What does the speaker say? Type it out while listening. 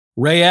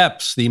Ray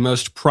Epps, the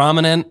most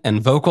prominent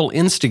and vocal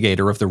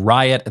instigator of the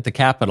riot at the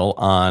Capitol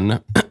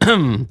on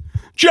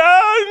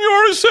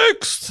January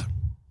 6th,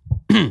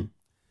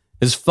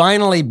 has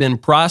finally been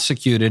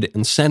prosecuted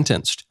and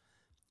sentenced.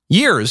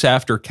 Years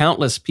after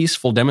countless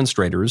peaceful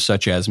demonstrators,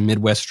 such as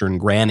Midwestern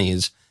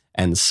grannies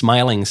and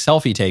smiling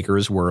selfie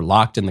takers, were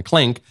locked in the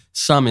clink,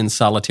 some in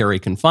solitary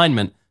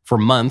confinement for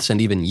months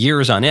and even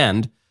years on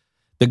end,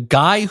 the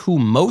guy who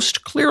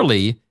most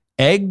clearly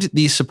egged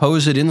the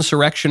supposed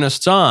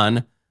insurrectionists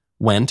on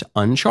went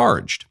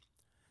uncharged.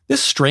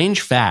 This strange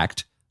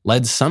fact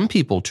led some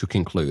people to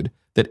conclude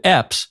that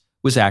Epps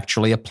was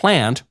actually a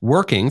plant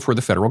working for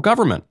the federal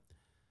government.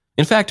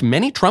 In fact,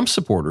 many Trump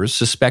supporters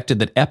suspected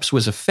that Epps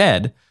was a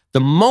Fed the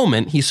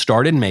moment he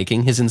started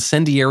making his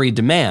incendiary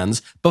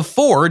demands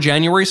before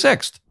January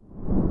 6th.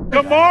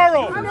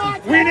 Tomorrow,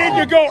 we need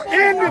to go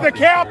into the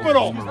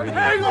Capitol.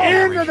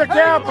 Into the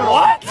Capitol.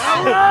 What?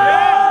 No!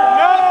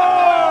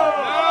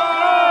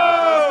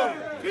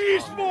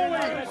 Peacefully.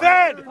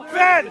 Fed.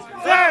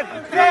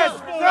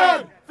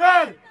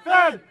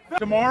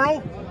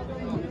 Tomorrow,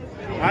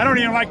 I don't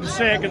even like to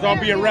say it because I'll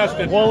be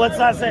arrested. Well, let's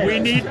not say it.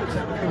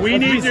 We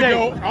need to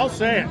go. I'll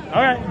say it.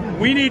 All right.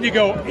 We need to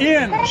go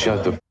in.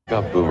 Shut the f***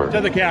 up, Boomer.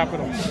 To the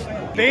Capitol.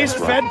 Base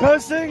Fed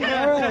posting? All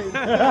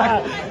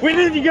right. We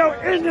need to go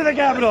into the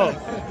Capitol.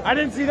 I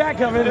didn't see that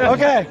coming.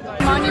 Okay.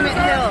 Monument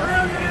Hill.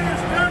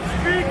 Stop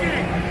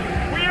speaking.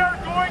 We are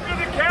going to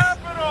the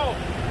Capitol,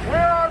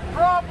 where our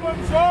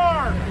problems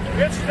are.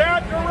 It's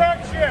that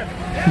direction.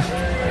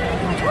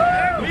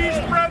 Please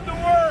spread the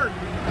word.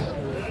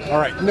 All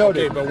right.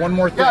 Okay, but one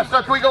more thing. Yeah,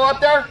 so can we go up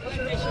there?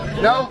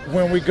 No?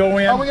 When we go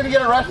in, are we going to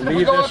get arrested if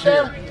we go up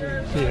there?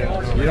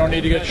 Yeah. You don't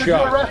need to get Did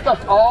shot. you arrest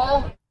us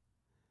all?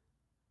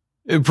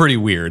 Pretty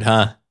weird,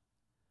 huh?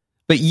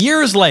 But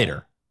years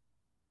later,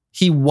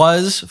 he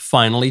was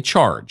finally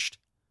charged.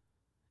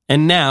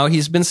 And now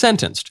he's been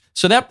sentenced.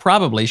 So that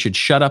probably should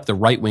shut up the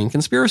right-wing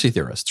conspiracy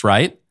theorists,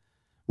 right?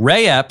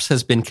 Ray Epps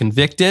has been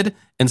convicted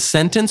and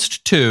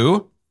sentenced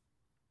to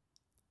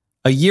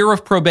a year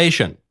of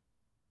probation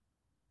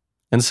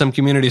and some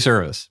community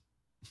service.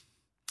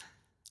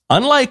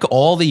 Unlike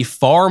all the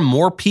far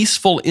more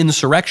peaceful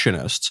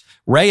insurrectionists,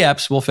 Ray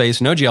Epps will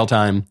face no jail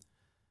time,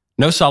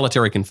 no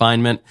solitary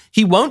confinement.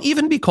 He won't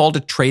even be called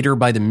a traitor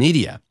by the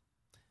media.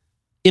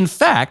 In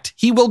fact,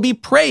 he will be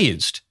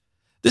praised.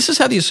 This is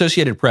how the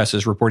Associated Press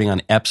is reporting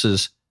on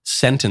Epps's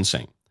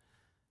sentencing.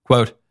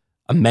 Quote,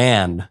 a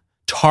man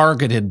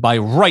targeted by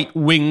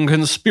right-wing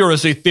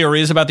conspiracy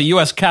theories about the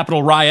U.S.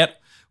 Capitol riot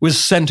was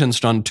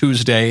sentenced on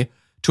Tuesday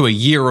to a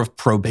year of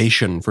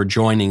probation for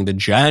joining the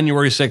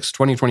January 6,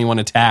 2021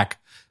 attack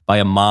by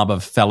a mob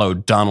of fellow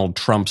Donald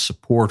Trump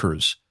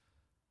supporters.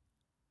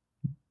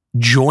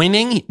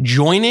 Joining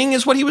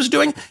is what he was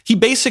doing. He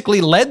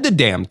basically led the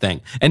damn thing,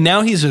 and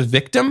now he's a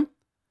victim.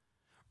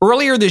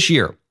 Earlier this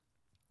year,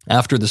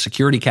 after the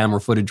security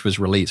camera footage was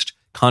released,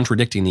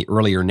 contradicting the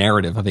earlier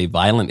narrative of a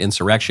violent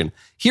insurrection,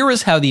 here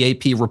is how the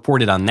AP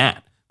reported on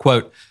that.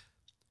 Quote,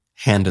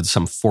 handed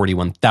some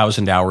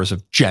 41,000 hours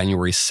of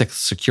January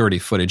 6th security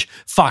footage,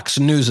 Fox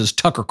News'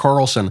 Tucker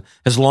Carlson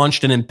has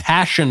launched an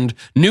impassioned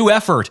new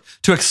effort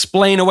to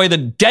explain away the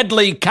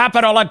deadly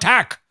Capitol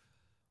attack.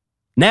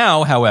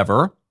 Now,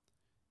 however,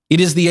 it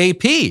is the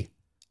AP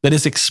that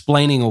is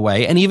explaining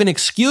away and even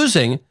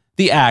excusing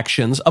the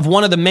actions of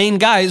one of the main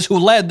guys who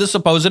led the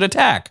supposed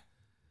attack.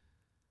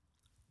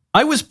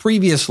 I was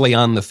previously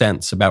on the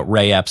fence about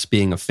Ray Epps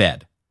being a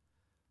Fed.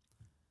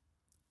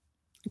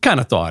 I kind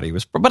of thought he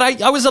was, but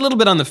I was a little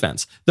bit on the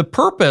fence. The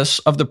purpose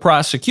of the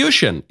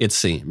prosecution, it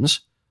seems,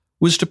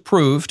 was to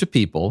prove to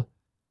people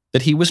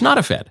that he was not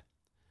a Fed.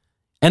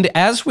 And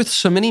as with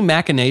so many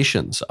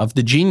machinations of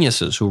the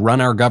geniuses who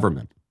run our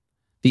government,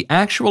 the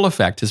actual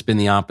effect has been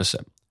the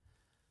opposite.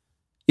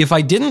 If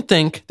I didn't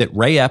think that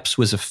Ray Epps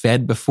was a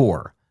Fed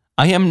before,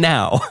 I am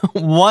now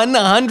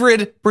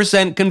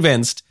 100%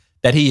 convinced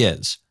that he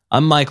is.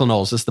 I'm Michael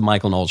Knowles. This is The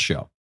Michael Knowles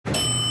Show.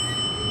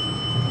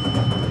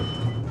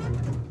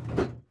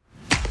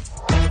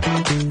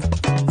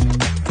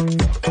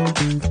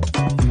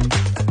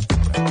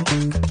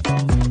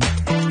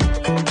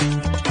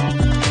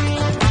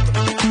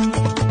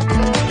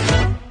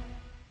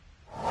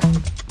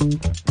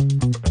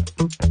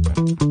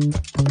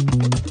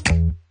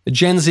 The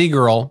Gen Z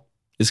girl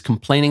is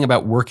complaining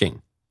about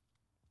working.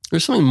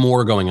 There's something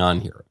more going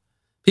on here.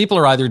 People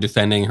are either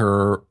defending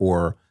her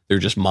or they're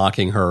just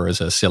mocking her as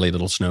a silly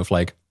little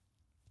snowflake.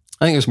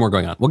 I think there's more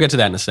going on. We'll get to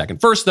that in a second.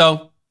 First,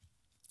 though,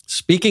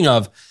 speaking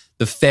of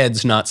the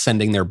feds not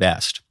sending their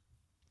best,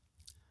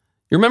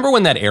 you remember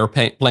when that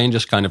airplane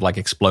just kind of like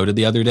exploded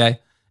the other day?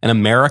 An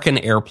American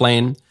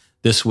airplane.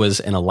 This was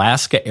an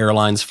Alaska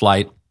Airlines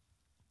flight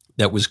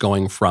that was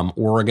going from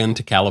Oregon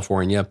to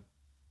California.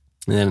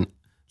 And then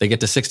they get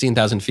to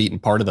 16,000 feet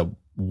and part of the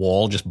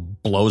wall just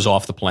blows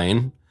off the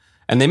plane.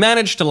 And they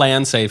managed to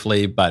land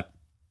safely, but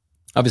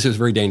obviously it was a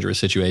very dangerous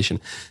situation.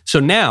 So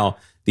now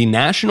the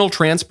National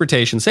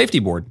Transportation Safety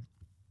Board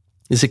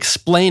is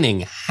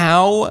explaining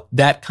how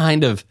that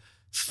kind of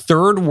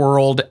third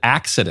world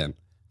accident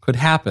could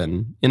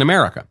happen in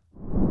America.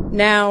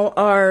 Now,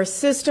 our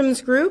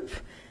systems group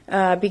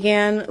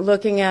began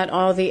looking at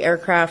all the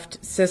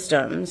aircraft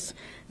systems.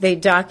 They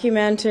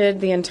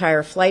documented the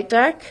entire flight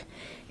deck,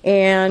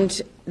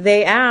 and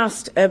they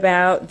asked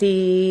about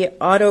the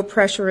auto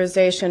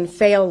pressurization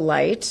fail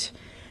light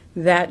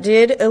that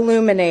did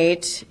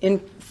illuminate in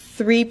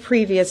 3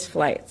 previous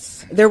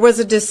flights. There was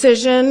a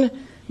decision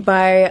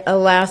by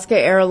Alaska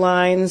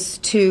Airlines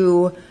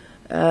to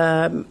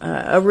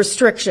a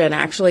restriction,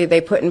 actually,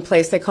 they put in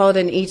place. They call it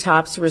an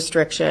ETOPS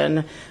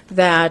restriction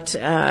that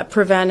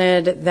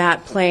prevented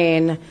that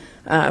plane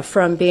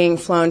from being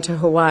flown to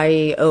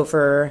Hawaii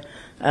over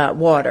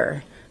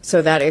water,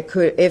 so that it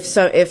could, if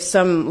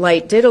some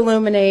light did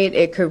illuminate,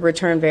 it could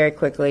return very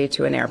quickly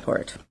to an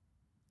airport.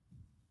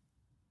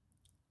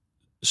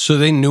 So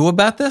they knew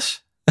about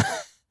this?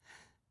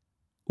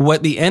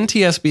 What the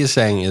NTSB is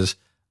saying is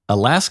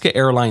Alaska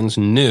Airlines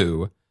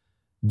knew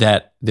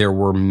that there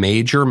were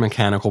major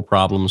mechanical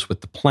problems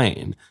with the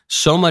plane,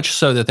 so much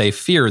so that they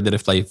feared that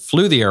if they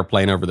flew the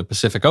airplane over the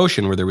Pacific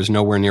Ocean where there was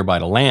nowhere nearby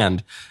to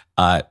land,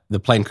 the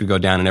plane could go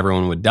down and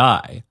everyone would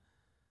die.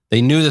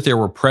 They knew that there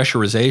were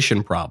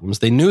pressurization problems.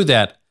 They knew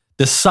that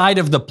the side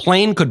of the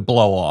plane could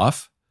blow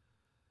off.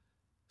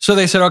 So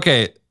they said,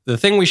 okay, the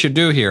thing we should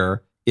do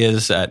here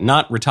is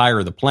not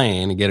retire the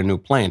plane and get a new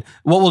plane.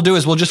 What we'll do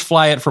is we'll just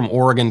fly it from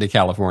Oregon to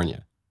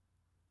California.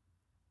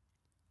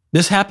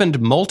 This happened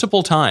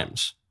multiple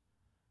times.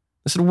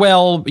 I said,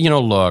 well,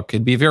 look,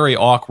 it'd be very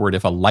awkward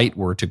if a light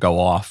were to go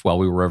off while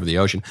we were over the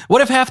ocean.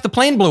 What if half the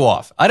plane blew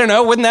off? I don't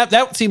know. Wouldn't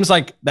that seems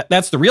like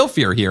that's the real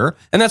fear here.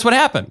 And that's what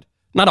happened.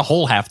 Not a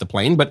whole half the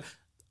plane, but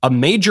a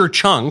major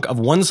chunk of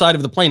one side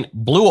of the plane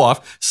blew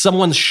off.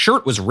 Someone's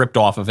shirt was ripped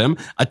off of him.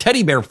 A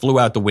teddy bear flew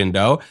out the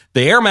window.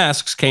 The air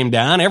masks came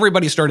down.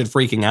 Everybody started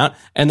freaking out.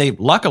 And they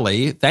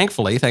luckily,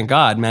 thankfully, thank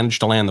God, managed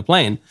to land the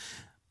plane.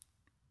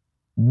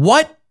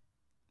 What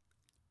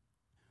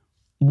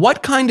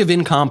kind of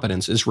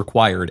incompetence is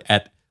required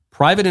at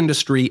private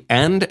industry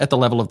and at the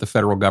level of the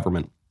federal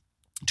government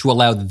to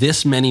allow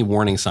this many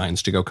warning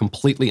signs to go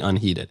completely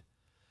unheeded?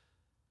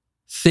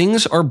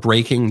 Things are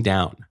breaking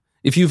down.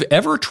 If you've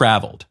ever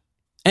traveled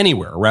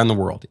anywhere around the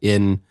world,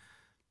 in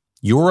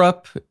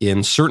Europe,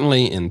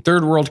 certainly in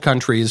third world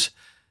countries,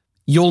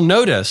 you'll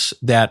notice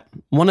that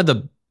one of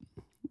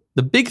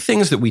the big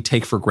things that we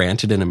take for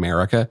granted in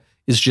America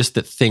is just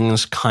that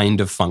things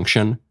kind of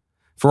function.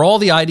 For all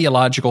the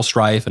ideological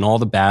strife and all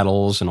the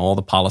battles and all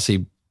the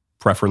policy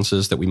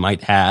preferences that we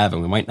might have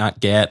and we might not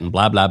get and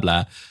blah, blah,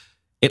 blah,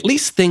 at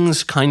least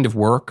things kind of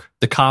work.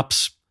 The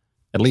cops,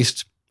 at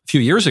least a few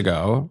years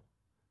ago,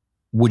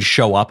 would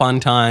show up on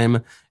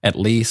time, at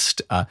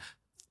least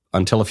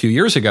until a few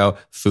years ago.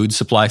 Food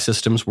supply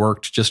systems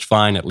worked just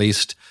fine, at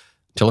least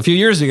until a few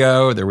years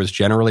ago. There was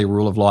generally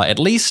rule of law. At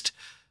least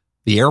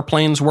the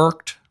airplanes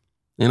worked,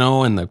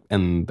 and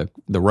the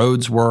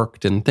roads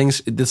worked, and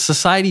things. The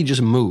society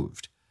just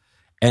moved.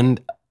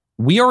 And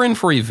we are in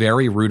for a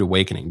very rude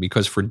awakening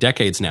because for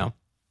decades now,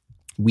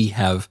 we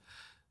have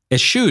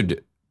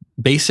eschewed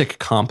basic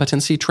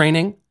competency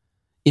training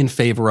in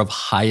favor of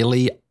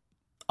highly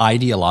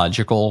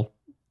ideological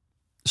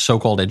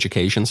so-called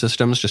education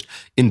systems, just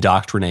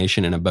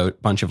indoctrination and a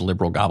bunch of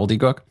liberal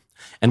gobbledygook.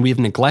 And we've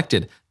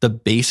neglected the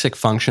basic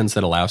functions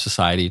that allow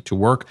society to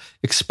work.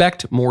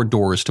 Expect more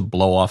doors to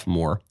blow off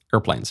more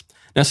airplanes.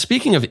 Now,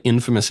 speaking of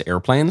infamous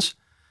airplanes,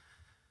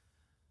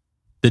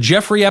 the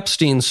Jeffrey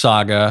Epstein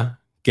saga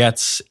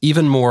gets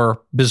even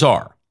more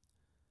bizarre.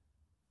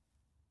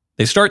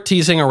 They start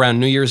teasing around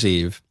New Year's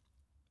Eve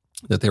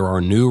that there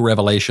are new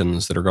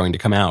revelations that are going to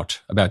come out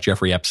about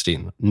Jeffrey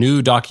Epstein,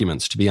 new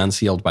documents to be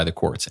unsealed by the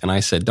courts. And I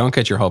said, don't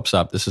get your hopes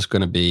up. This is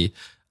going to be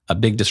a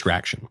big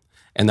distraction.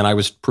 And then I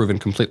was proven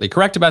completely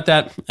correct about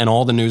that. And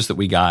all the news that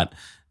we got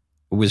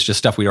was just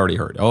stuff we'd already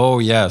heard. Oh,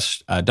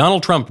 yes,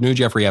 Donald Trump knew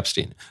Jeffrey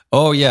Epstein.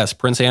 Oh, yes,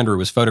 Prince Andrew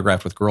was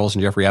photographed with girls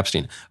and Jeffrey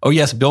Epstein. Oh,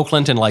 yes, Bill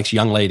Clinton likes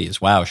young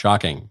ladies. Wow,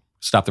 shocking.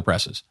 Stop the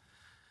presses.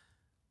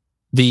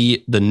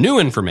 The new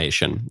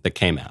information that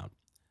came out,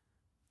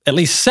 at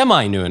least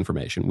semi-new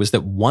information, was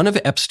that one of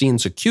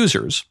Epstein's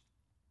accusers,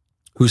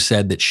 who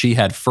said that she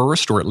had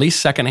first or at least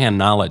secondhand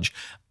knowledge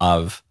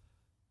of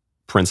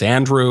Prince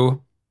Andrew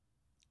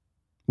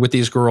with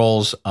these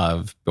girls,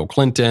 of Bill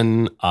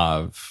Clinton,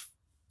 of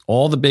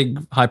all the big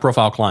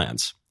high-profile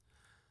clients.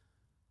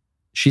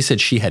 She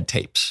said she had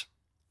tapes.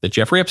 That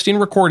Jeffrey Epstein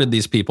recorded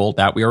these people,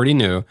 that we already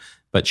knew,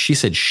 but she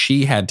said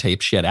she had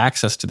tapes. She had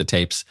access to the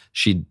tapes.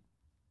 She'd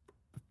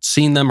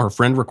seen them. Her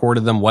friend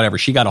recorded them, whatever.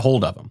 She got a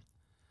hold of them.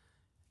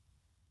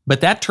 But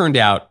that turned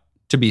out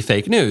to be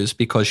fake news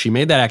because she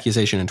made that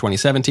accusation in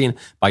 2017.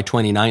 By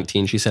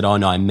 2019, she said, oh,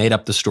 no, I made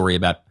up the story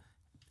about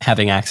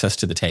having access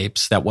to the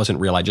tapes. That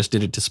wasn't real. I just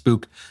did it to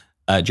spook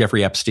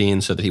Jeffrey Epstein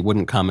so that he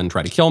wouldn't come and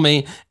try to kill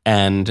me.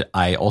 And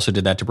I also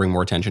did that to bring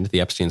more attention to the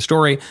Epstein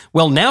story.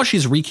 Well, now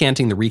she's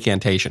recanting the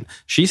recantation.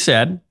 She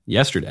said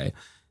yesterday,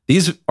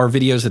 these are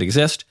videos that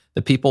exist.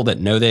 The people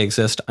that know they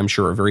exist, I'm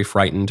sure, are very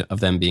frightened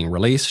of them being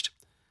released,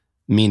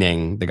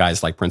 meaning the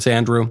guys like Prince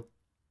Andrew.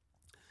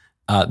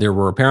 There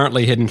were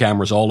apparently hidden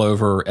cameras all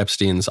over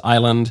Epstein's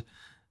island.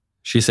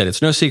 She said,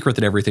 it's no secret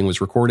that everything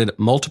was recorded.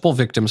 Multiple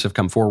victims have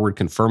come forward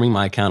confirming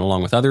my account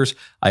along with others.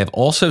 I have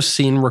also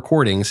seen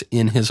recordings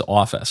in his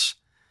office.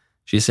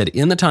 She said,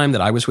 in the time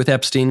that I was with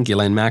Epstein,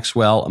 Ghislaine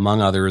Maxwell,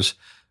 among others,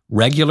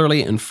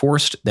 regularly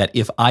enforced that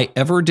if I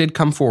ever did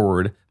come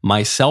forward,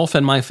 myself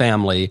and my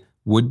family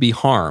would be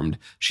harmed.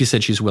 She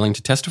said she's willing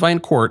to testify in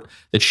court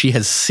that she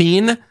has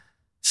seen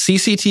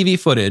CCTV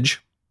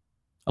footage,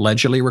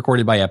 allegedly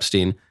recorded by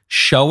Epstein,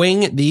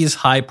 showing these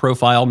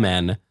high-profile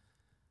men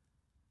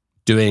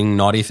doing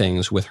naughty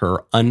things with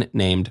her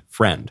unnamed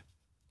friend.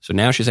 So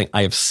now she's saying,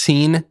 I have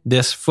seen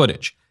this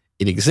footage.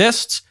 It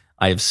exists.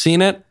 I have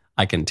seen it.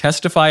 I can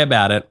testify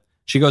about it.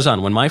 She goes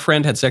on, when my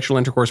friend had sexual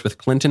intercourse with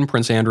Clinton,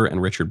 Prince Andrew,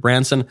 and Richard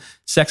Branson,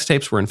 sex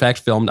tapes were in fact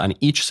filmed on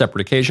each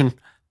separate occasion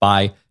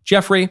by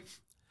Jeffrey.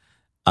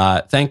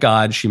 Thank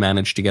God she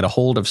managed to get a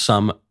hold of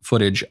some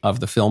footage of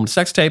the filmed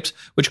sex tapes,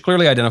 which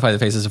clearly identify the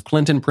faces of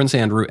Clinton, Prince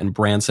Andrew, and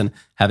Branson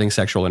having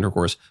sexual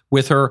intercourse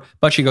with her.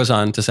 But she goes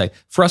on to say,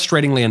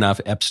 frustratingly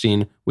enough,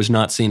 Epstein was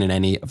not seen in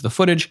any of the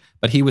footage,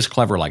 but he was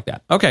clever like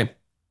that. Okay,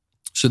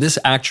 so this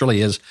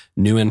actually is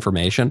new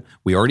information.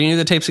 We already knew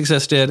the tapes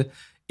existed.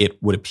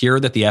 It would appear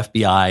that the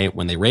FBI,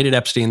 when they raided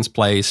Epstein's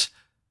place,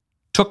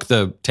 took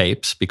the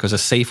tapes because a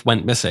safe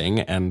went missing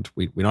and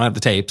we don't have the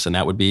tapes, and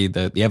that would be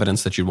the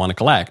evidence that you'd want to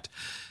collect.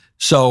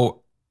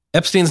 So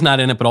Epstein's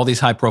not in it, but all these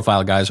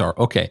high-profile guys are.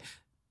 Okay,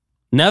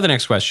 now the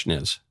next question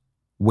is,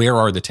 where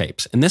are the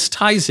tapes? And this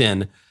ties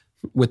in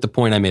with the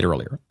point I made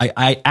earlier.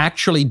 I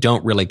actually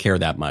don't really care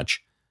that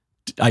much.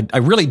 I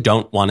really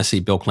don't want to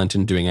see Bill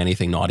Clinton doing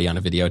anything naughty on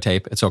a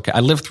videotape. It's okay. I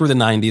lived through the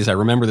 90s. I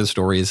remember the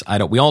stories.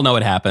 We all know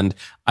it happened.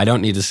 I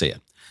don't need to see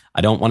it. I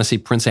don't want to see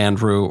Prince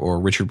Andrew or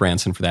Richard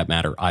Branson for that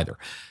matter either.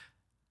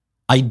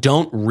 I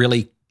don't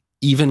really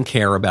even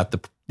care about the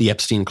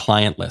Epstein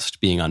client list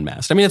being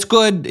unmasked. I mean, it's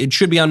good. It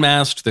should be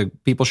unmasked. The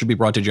people should be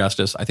brought to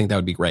justice. I think that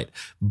would be great.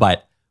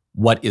 But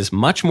what is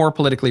much more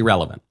politically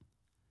relevant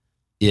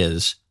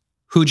is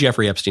who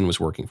Jeffrey Epstein was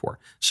working for.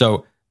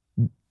 So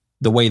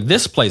the way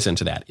this plays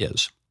into that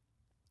is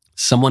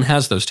someone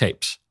has those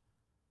tapes.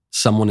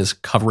 Someone is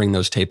covering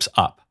those tapes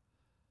up.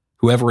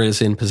 Whoever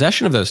is in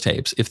possession of those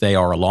tapes, if they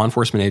are a law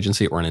enforcement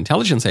agency or an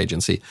intelligence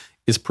agency,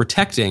 is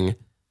protecting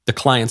the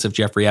clients of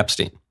Jeffrey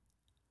Epstein.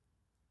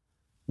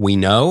 We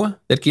know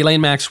that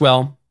Ghislaine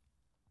Maxwell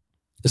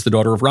is the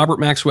daughter of Robert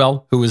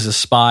Maxwell, who is a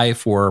spy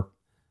for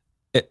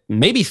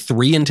maybe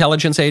 3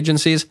 intelligence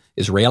agencies: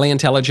 Israeli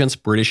intelligence,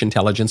 British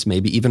intelligence,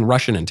 maybe even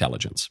Russian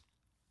intelligence.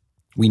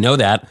 We know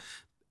that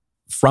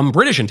from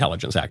British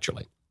intelligence,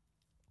 actually.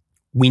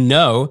 We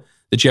know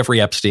that Jeffrey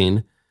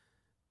Epstein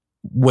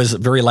was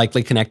very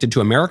likely connected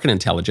to American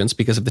intelligence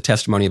because of the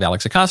testimony of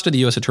Alex Acosta, the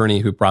U.S. attorney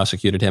who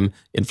prosecuted him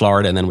in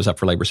Florida and then was up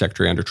for labor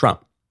secretary under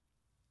Trump.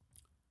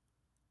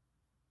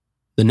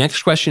 The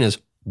next question is,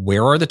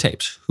 where are the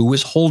tapes? Who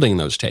is holding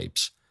those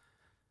tapes?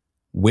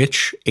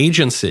 Which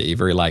agency,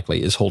 very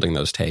likely, is holding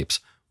those tapes?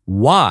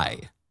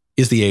 Why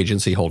is the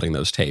agency holding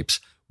those tapes?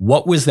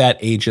 What was that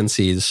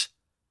agency's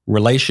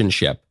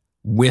relationship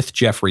with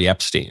Jeffrey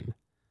Epstein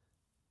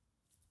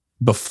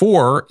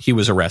before he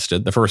was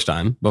arrested the first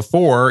time,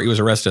 before he was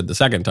arrested the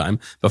second time,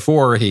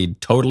 before he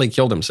totally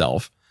killed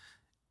himself,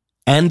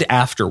 and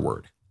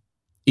afterward?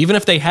 Even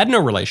if they had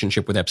no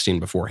relationship with Epstein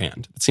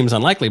beforehand, it seems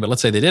unlikely, but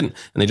let's say they didn't,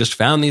 and they just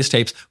found these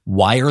tapes,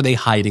 why are they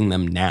hiding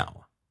them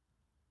now?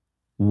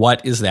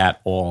 What is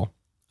that all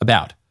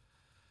about?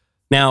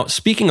 Now,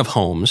 speaking of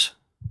homes,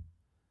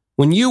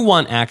 when you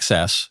want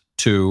access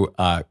to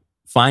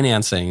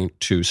financing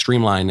to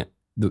streamline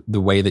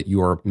the way that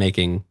you're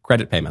making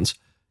credit payments,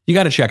 you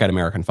got to check out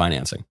American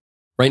Financing.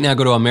 Right now,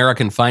 go to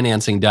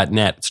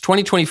AmericanFinancing.net. It's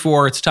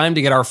 2024. It's time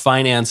to get our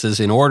finances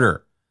in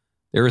order.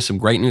 There is some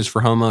great news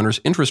for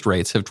homeowners. Interest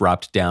rates have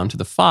dropped down to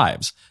the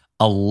 5s,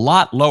 a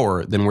lot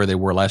lower than where they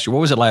were last year.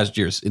 What was it last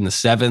year? In the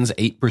 7s,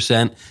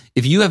 8%.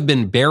 If you have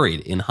been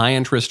buried in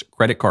high-interest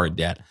credit card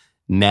debt,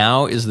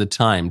 now is the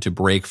time to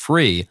break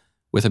free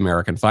with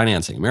American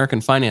Financing.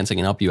 American Financing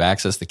can help you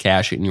access the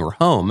cash in your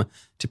home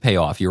to pay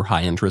off your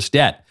high-interest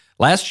debt.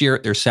 Last year,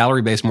 their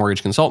salary-based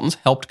mortgage consultants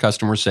helped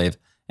customers save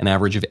an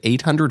average of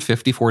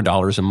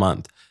 $854 a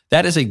month.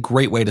 That is a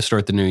great way to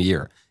start the new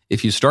year.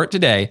 If you start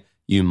today,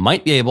 you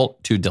might be able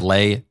to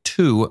delay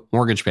 2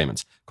 mortgage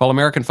payments. Call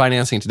American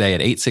Financing today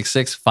at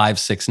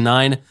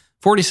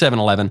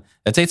 866-569-4711.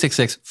 That's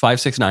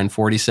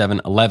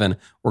 866-569-4711,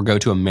 or go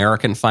to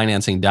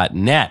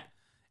AmericanFinancing.net.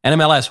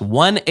 NMLS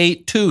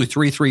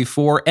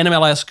 182334,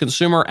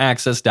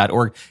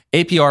 NMLSConsumerAccess.org.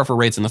 APR for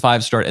rates in the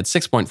 5s start at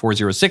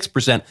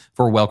 6.406%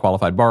 for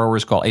well-qualified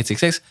borrowers. Call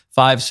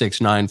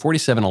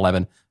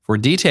 866-569-4711 for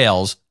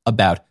details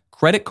about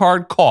credit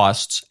card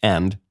costs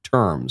and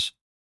terms.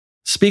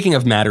 Speaking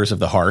of matters of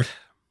the heart,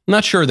 I'm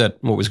not sure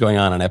that what was going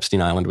on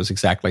Epstein Island was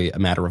exactly a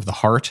matter of the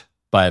heart,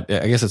 but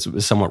I guess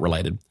it's somewhat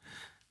related.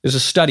 There's a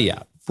study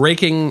out,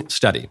 breaking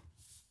study.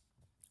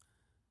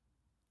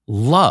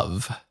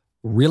 Love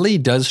really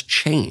does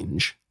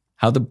change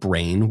how the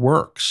brain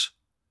works.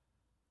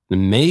 An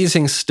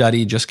amazing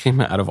study just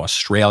came out of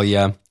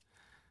Australia. It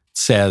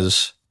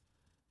says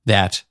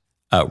that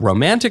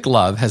romantic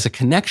love has a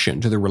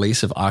connection to the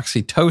release of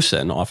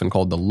oxytocin, often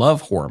called the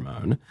love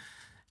hormone.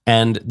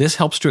 And this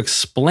helps to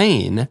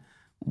explain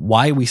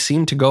why we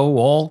seem to go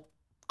all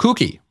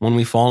kooky when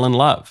we fall in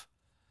love.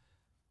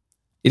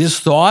 It is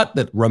thought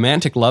that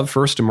romantic love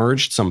first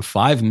emerged some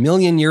 5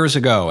 million years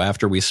ago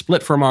after we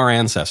split from our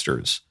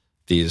ancestors,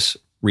 these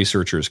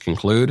researchers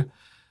conclude.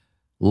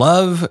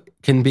 Love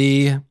can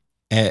be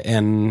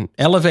an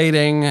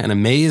elevating, an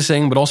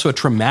amazing, but also a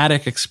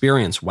traumatic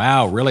experience.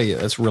 Wow, really,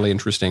 that's a really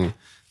interesting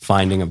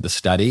finding of the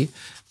study.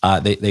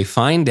 They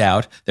find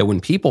out that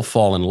when people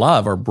fall in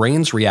love, our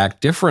brains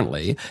react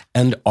differently,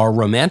 and our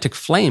romantic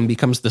flame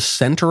becomes the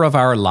center of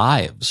our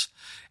lives.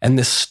 And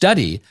this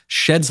study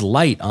sheds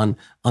light on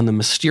the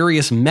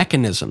mysterious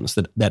mechanisms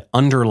that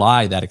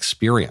underlie that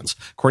experience.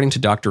 According to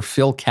Dr.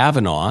 Phil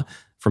Cavanaugh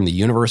from the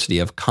University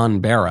of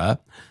Canberra,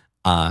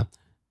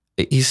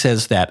 he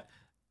says that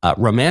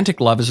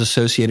romantic love is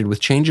associated with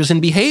changes in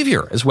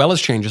behavior as well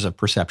as changes of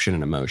perception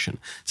and emotion.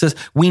 It says,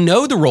 we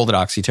know the role that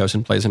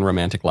oxytocin plays in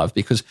romantic love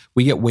because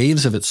we get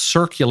waves of it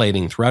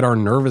circulating throughout our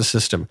nervous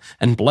system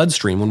and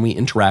bloodstream when we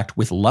interact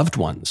with loved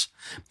ones.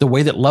 The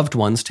way that loved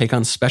ones take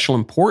on special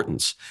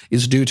importance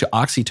is due to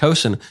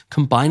oxytocin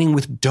combining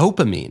with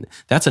dopamine.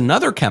 That's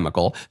another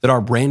chemical that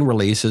our brain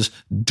releases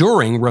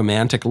during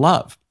romantic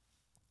love.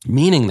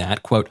 Meaning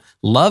that, quote,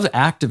 love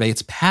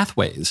activates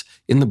pathways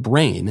in the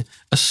brain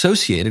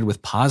associated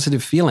with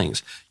positive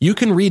feelings. You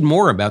can read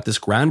more about this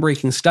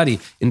groundbreaking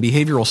study in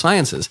behavioral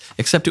sciences,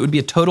 except it would be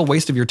a total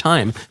waste of your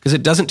time because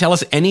it doesn't tell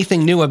us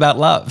anything new about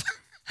love.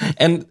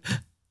 And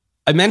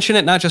I mention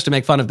it not just to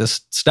make fun of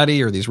this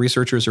study or these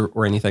researchers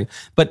or anything,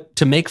 but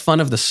to make fun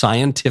of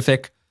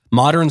the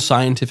modern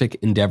scientific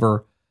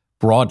endeavor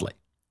broadly.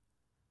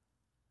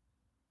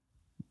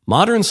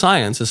 Modern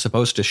science is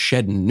supposed to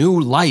shed new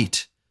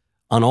light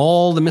on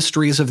all the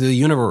mysteries of the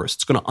universe.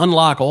 It's going to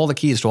unlock all the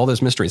keys to all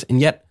those mysteries.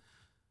 And yet,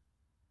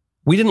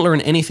 we didn't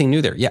learn anything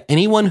new there. Yeah,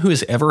 anyone who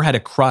has ever had a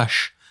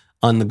crush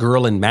on the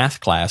girl in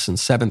math class in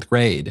 7th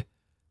grade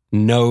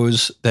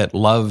knows that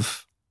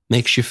love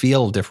makes you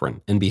feel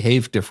different and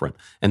behave different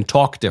and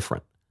talk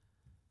different.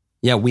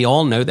 Yeah, we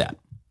all know that.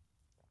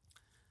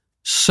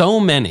 So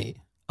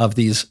many of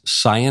these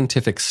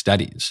scientific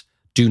studies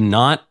do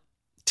not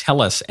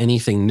tell us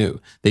anything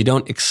new. They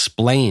don't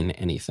explain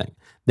anything.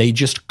 They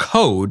just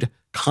code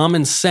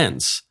common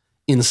sense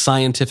in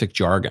scientific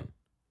jargon.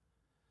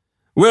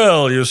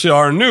 Well, you see,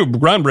 our new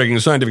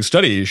groundbreaking scientific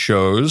study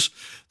shows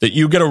that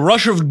you get a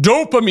rush of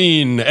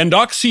dopamine and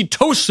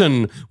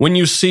oxytocin when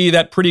you see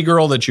that pretty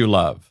girl that you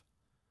love.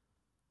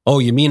 Oh,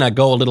 you mean I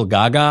go a little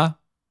gaga?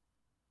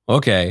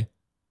 Okay.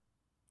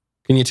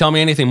 Can you tell me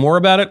anything more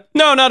about it?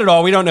 No, not at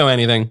all. We don't know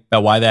anything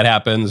about why that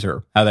happens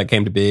or how that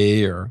came to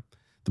be or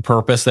the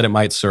purpose that it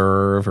might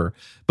serve.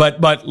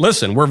 But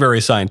listen, we're very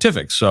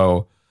scientific,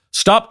 so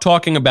stop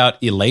talking about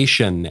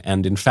elation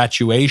and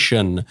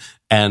infatuation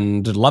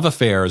and love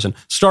affairs and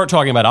start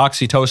talking about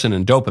oxytocin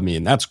and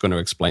dopamine. That's going to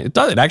explain. It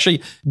does. It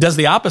actually does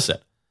the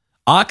opposite.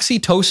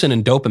 Oxytocin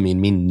and dopamine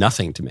mean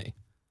nothing to me.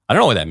 I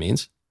don't know what that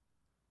means.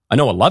 I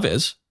know what love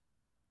is.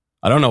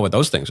 I don't know what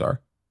those things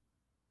are.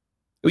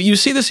 You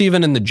see this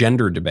even in the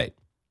gender debate.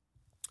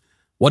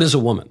 What is a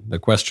woman? The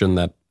question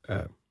that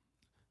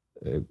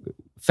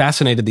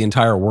fascinated the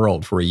entire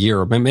world for a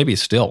year, or maybe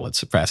still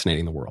it's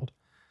fascinating the world.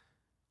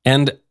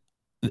 And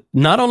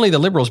not only the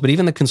liberals, but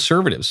even the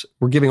conservatives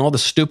were giving all the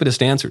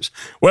stupidest answers.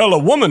 Well, a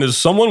woman is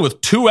someone with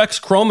 2 X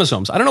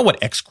chromosomes. I don't know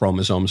what X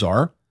chromosomes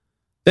are.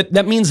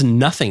 That means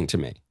nothing to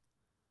me.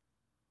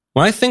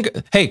 When I think,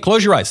 hey,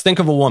 close your eyes, think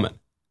of a woman.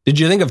 Did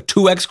you think of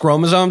 2 X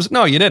chromosomes?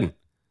 No, you didn't.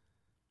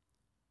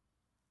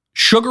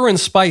 Sugar and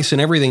spice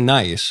and everything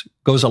nice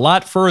goes a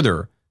lot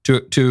further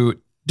to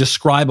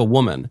describe a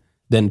woman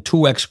than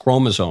 2 X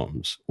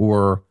chromosomes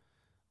or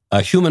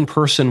a human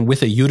person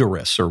with a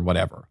uterus or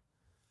whatever.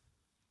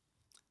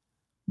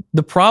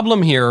 The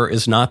problem here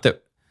is not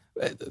that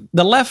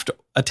the left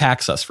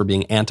attacks us for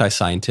being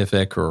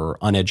anti-scientific or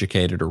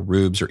uneducated or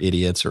rubes or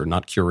idiots or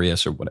not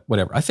curious or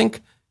whatever. I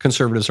think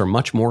conservatives are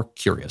much more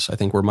curious. I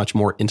think we're much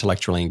more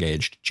intellectually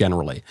engaged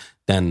generally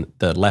than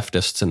the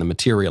leftists and the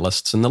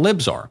materialists and the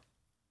libs are.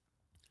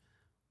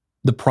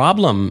 The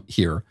problem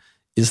here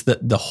is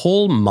that the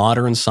whole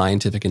modern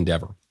scientific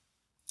endeavor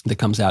that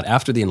comes out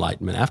after the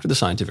Enlightenment, after the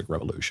scientific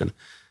revolution,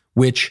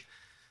 which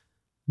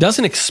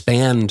doesn't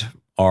expand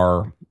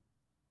our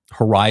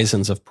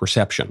horizons of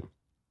perception.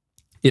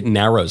 It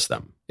narrows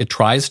them. It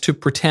tries to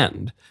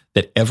pretend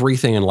that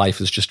everything in life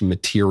is just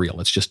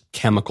material. It's just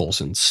chemicals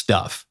and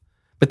stuff.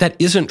 But that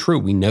isn't true.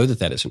 We know that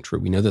that isn't true.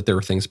 We know that there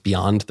are things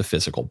beyond the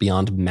physical,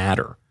 beyond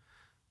matter.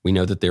 We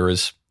know that there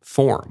is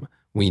form.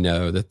 We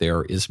know that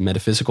there is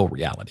metaphysical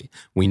reality.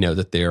 We know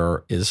that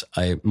there is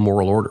a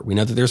moral order. We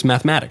know that there's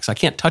mathematics. I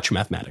can't touch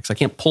mathematics. I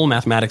can't pull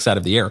mathematics out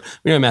of the air.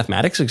 We know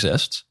mathematics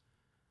exists.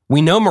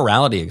 We know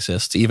morality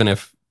exists, even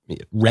if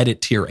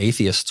Reddit tier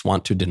atheists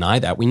want to deny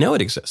that. We know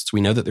it exists.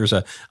 We know that there's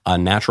a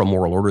natural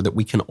moral order that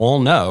we can all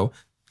know,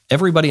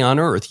 everybody on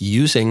earth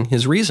using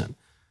his reason.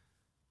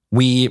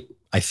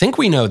 I think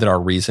we know that our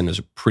reason is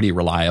pretty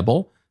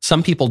reliable,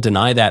 some people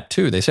deny that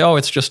too. They say, oh,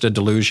 it's just a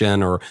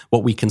delusion, or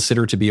what we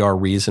consider to be our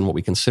reason, what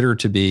we consider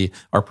to be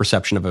our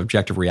perception of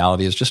objective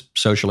reality is just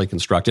socially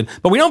constructed.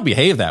 But we don't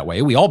behave that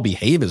way. We all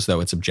behave as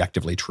though it's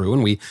objectively true,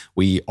 and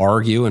we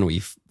argue and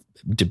we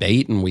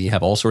debate and we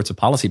have all sorts of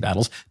policy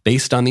battles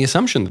based on the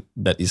assumption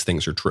that these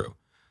things are true.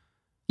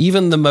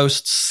 Even the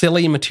most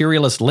silly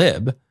materialist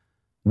lib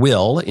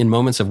will, in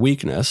moments of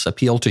weakness,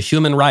 appeal to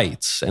human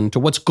rights and to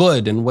what's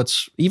good and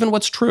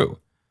what's true.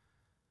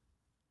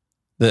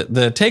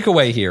 The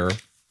takeaway here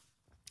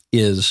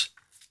is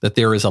that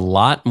there is a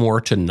lot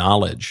more to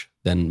knowledge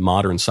than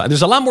modern science.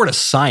 There's a lot more to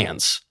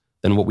science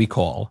than what we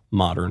call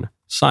modern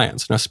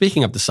science. Now,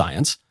 speaking of the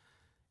science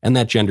and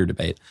that gender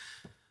debate,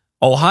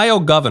 Ohio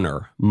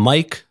Governor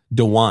Mike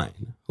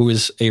DeWine, who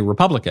is a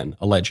Republican,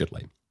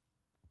 allegedly,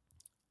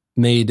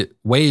 made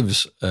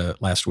waves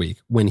last week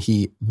when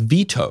he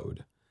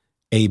vetoed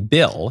a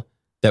bill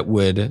that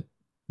would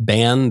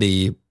ban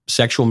the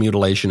sexual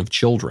mutilation of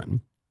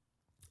children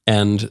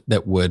and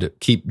that would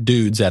keep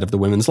dudes out of the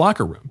women's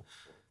locker room.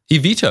 He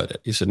vetoed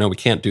it. He said, no, we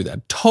can't do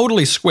that.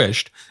 Totally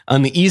squished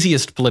on the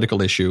easiest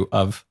political issue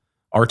of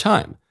our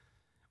time.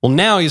 Well,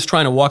 now he's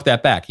trying to walk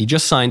that back. He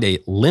just signed a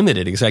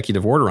limited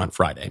executive order on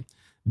Friday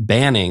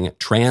banning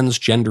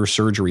transgender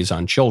surgeries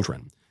on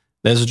children.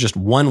 This is just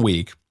 1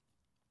 week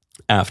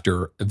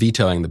after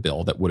vetoing the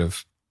bill that would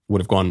have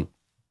gone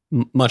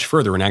much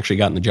further and actually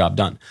gotten the job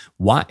done.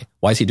 Why?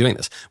 Why is he doing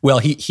this? Well,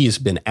 he's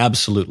been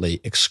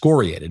absolutely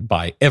excoriated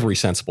by every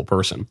sensible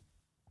person,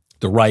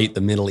 the right,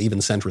 the middle, even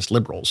centrist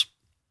liberals.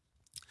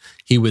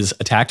 He was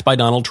attacked by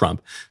Donald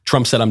Trump.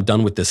 Trump said, I'm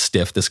done with this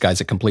stiff. This guy's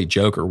a complete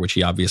joker, which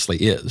he obviously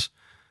is.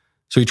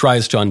 So he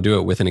tries to undo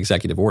it with an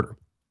executive order.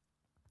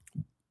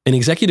 An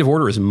executive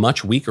order is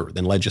much weaker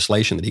than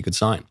legislation that he could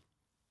sign.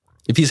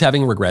 If he's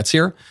having regrets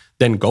here,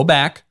 then go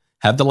back,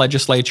 have the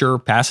legislature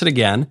pass it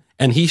again,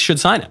 and he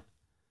should sign it.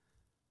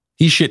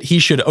 He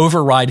should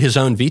override his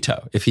own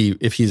veto if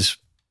he's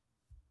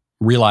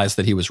realized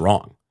that he was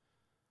wrong.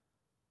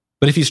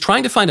 But if he's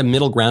trying to find a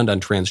middle ground on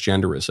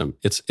transgenderism,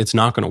 it's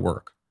not going to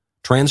work.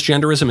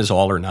 Transgenderism is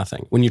all or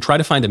nothing. When you try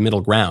to find a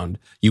middle ground,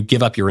 you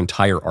give up your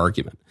entire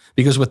argument.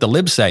 Because what the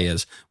libs say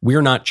is,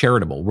 we're not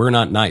charitable, we're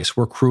not nice,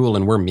 we're cruel,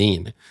 and we're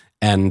mean.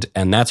 And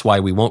that's why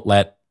we won't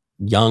let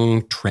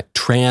young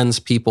trans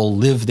people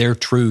live their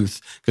truth,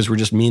 because we're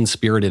just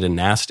mean-spirited and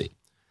nasty.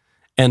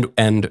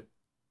 And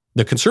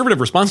the conservative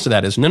response to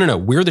that is, no,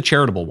 we're the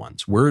charitable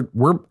ones. We're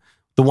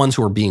the ones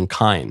who are being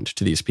kind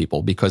to these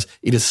people, because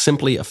it is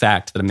simply a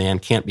fact that a man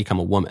can't become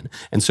a woman.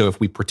 And so if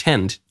we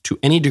pretend to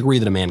any degree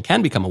that a man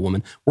can become a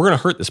woman, we're going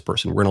to hurt this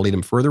person. We're going to lead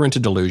him further into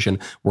delusion.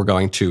 We're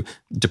going to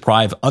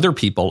deprive other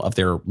people of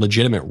their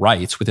legitimate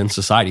rights within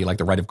society, like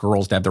the right of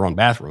girls to have their own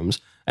bathrooms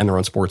and their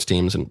own sports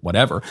teams and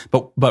whatever.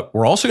 But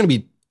we're also going to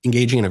be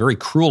engaging in a very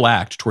cruel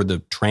act toward the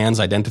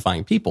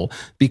trans-identifying people,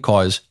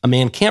 because a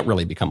man can't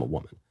really become a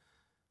woman.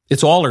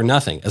 It's all or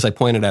nothing, as I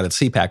pointed out at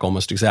CPAC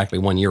almost exactly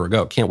 1 year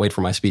ago. Can't wait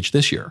for my speech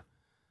this year.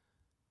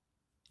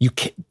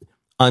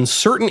 On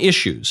certain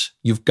issues,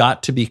 you've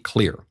got to be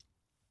clear.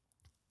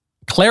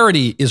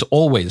 Clarity is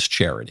always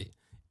charity.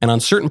 And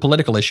on certain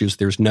political issues,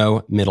 there's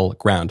no middle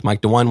ground.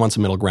 Mike DeWine wants a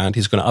middle ground.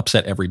 He's going to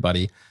upset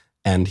everybody.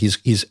 And he's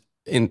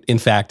in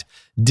fact,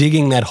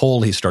 digging that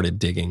hole he started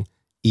digging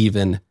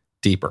even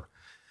deeper.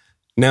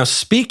 Now,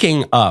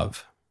 speaking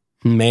of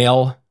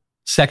male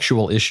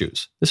sexual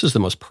issues, this is the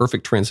most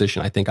perfect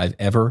transition I think I've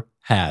ever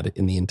had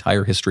in the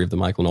entire history of the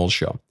Michael Knowles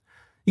Show.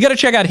 You got to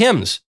check out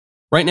Hims.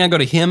 Right now, go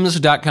to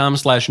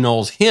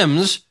hims.com/Knowles.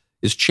 Hims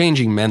is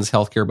changing men's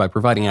healthcare by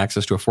providing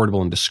access to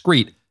affordable and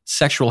discreet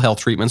sexual health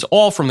treatments,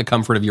 all from the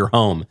comfort of your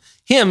home.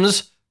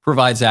 Hims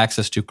provides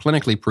access to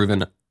clinically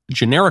proven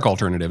generic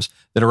alternatives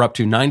that are up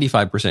to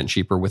 95%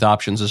 cheaper, with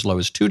options as low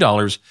as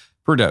 $2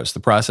 per dose. The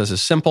process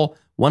is simple,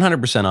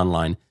 100%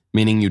 online,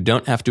 meaning you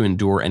don't have to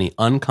endure any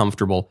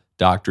uncomfortable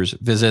doctor's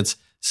visits.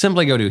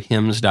 Simply go to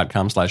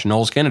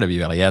hims.com/Knowles,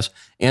 KNWLES,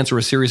 answer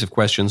a series of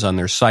questions on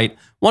their site.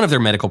 One of their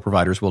medical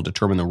providers will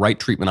determine the right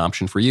treatment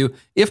option for you.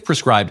 If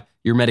prescribed,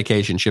 your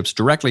medication ships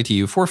directly to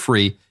you for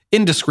free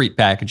in discreet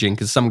packaging,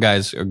 because some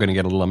guys are going to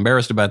get a little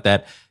embarrassed about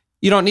that.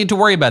 You don't need to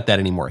worry about that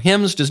anymore.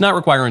 Hims does not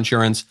require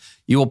insurance.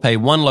 You will pay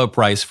one low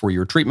price for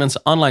your treatments,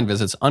 online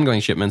visits, ongoing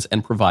shipments,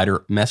 and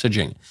provider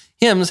messaging.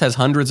 Hims has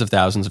hundreds of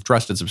thousands of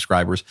trusted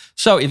subscribers.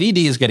 So if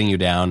ED is getting you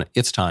down,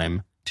 it's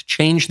time to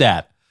change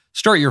that.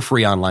 Start your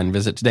free online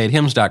visit today at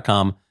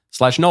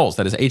hims.com/Knowles.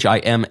 That is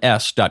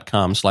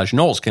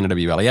HIMS.com/Knowles,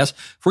 KNWLES,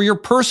 for your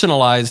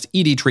personalized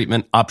ED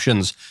treatment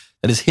options.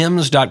 That is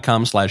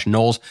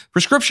hims.com/Knowles.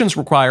 Prescriptions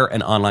require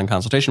an online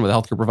consultation with a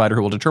healthcare provider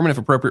who will determine if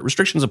appropriate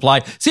restrictions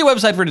apply. See a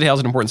website for details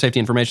and important safety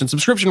information.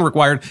 Subscription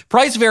required.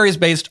 Price varies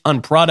based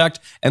on product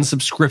and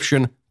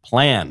subscription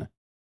plan.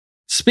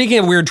 Speaking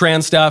of weird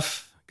trans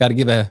stuff, got to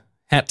give a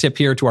hat tip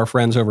here to our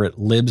friends over at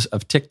Libs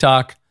of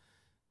TikTok.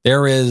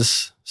 There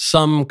is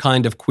some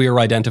kind of queer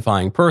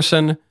identifying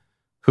person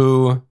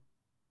who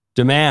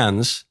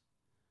demands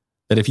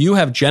that if you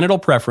have genital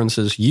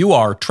preferences, you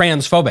are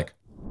transphobic.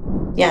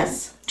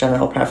 Yes,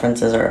 genital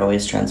preferences are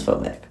always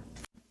transphobic.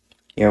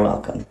 You're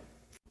welcome.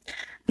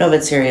 No,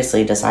 but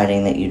seriously,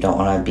 deciding that you don't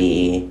want to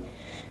be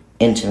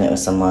intimate with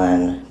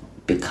someone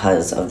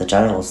because of the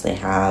genitals they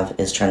have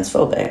is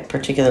transphobic.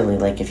 Particularly,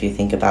 like, if you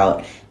think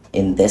about,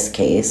 in this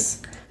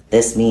case,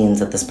 this means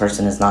that this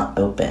person is not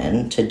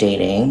open to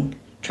dating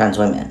trans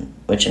women,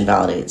 which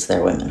invalidates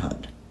their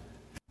womanhood.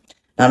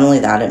 Not only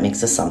that, it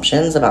makes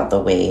assumptions about the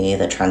way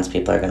that trans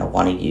people are going to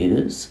want to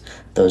use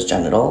those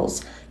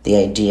genitals. The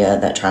idea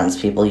that trans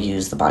people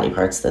use the body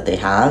parts that they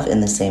have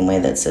in the same way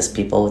that cis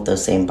people with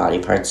those same body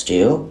parts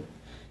do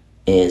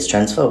is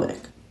transphobic.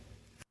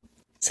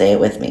 Say it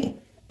with me.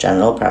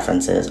 Genital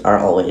preferences are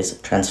always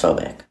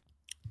transphobic.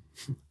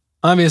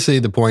 Obviously,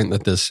 the point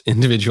that this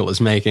individual is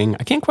making,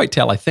 I can't quite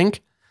tell. I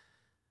think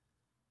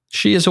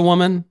she is a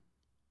woman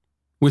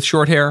with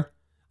short hair.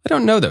 I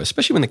don't know, though,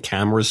 especially when the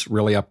camera's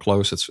really up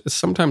close. It's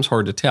sometimes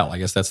hard to tell. I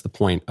guess that's the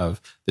point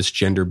of this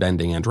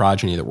gender-bending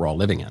androgyny that we're all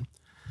living in.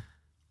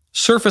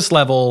 Surface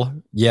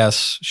level,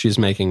 yes, she's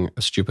making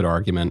a stupid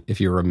argument.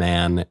 If you're a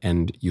man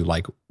and you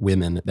like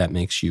women, that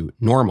makes you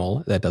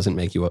normal. That doesn't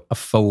make you a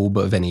phobe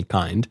of any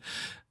kind.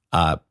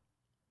 But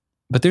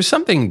there's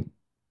something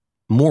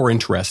more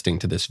interesting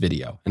to this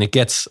video, and it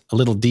gets a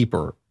little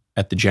deeper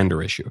at the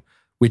gender issue,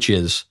 which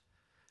is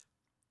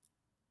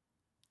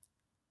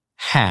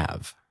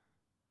have.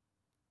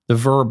 The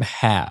verb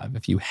have.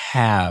 If you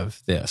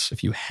have this,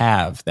 if you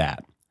have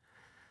that.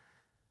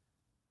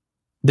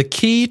 The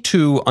key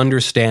to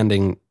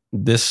understanding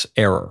this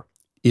error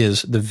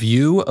is the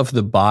view of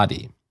the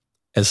body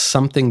as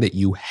something that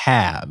you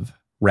have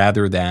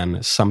rather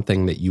than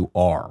something that you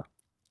are.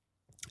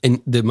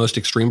 And the most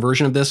extreme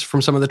version of this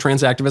from some of the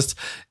trans activists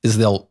is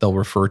they'll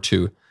refer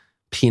to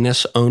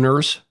penis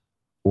owners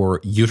or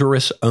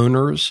uterus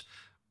owners,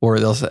 or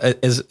they'll say,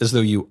 as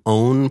though you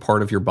own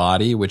part of your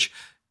body, which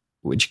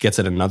gets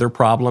at another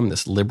problem,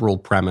 this liberal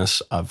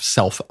premise of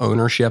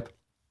self-ownership,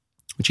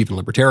 which even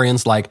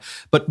libertarians like.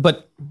 But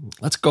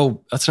let's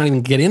not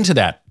even get into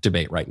that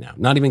debate right now,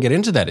 not even get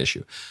into that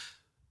issue.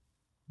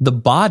 The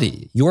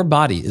body, your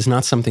body, is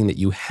not something that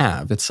you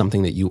have, it's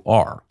something that you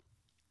are.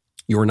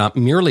 You are not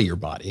merely your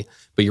body,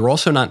 but you're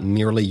also not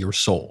merely your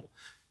soul.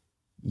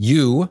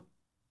 You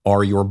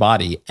are your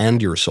body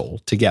and your soul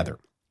together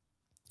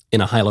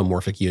in a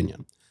hylomorphic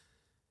union.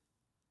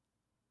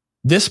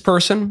 This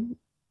person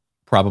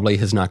probably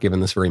has not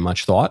given this very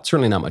much thought,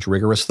 certainly not much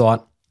rigorous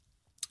thought.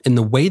 And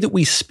the way that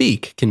we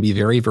speak can be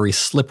very, very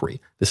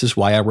slippery. This is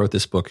why I wrote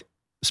this book,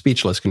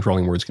 Speechless,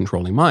 Controlling Words,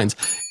 Controlling Minds.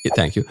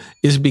 Thank you.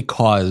 Is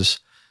because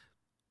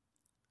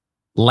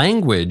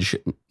language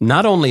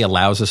not only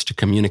allows us to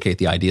communicate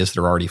the ideas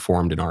that are already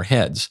formed in our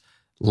heads,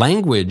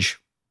 language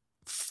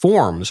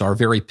forms our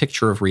very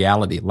picture of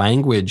reality.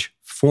 Language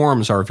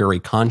forms our very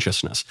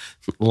consciousness.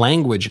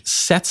 Language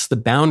sets the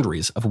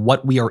boundaries of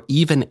what we are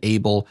even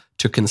able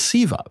to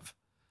conceive of.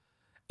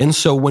 And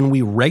so when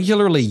we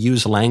regularly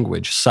use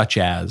language such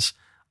as,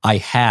 I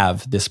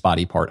have this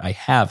body part, I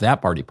have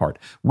that body part,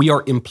 we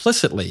are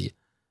implicitly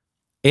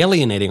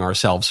alienating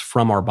ourselves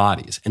from our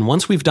bodies. And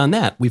once we've done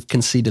that, we've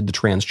conceded the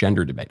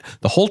transgender debate.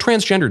 The whole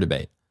transgender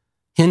debate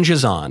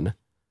hinges on,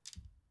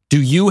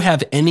 do you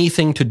have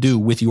anything to do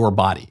with your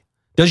body?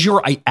 Does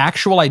your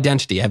actual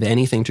identity have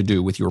anything to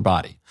do with your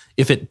body?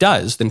 If it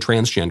does, then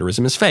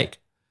transgenderism is fake.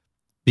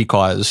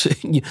 Because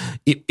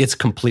it's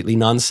completely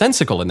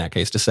nonsensical in that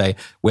case to say,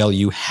 well,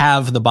 you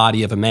have the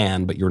body of a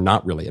man, but you're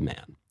not really a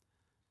man.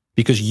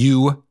 Because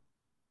you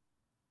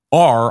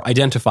are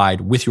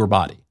identified with your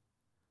body.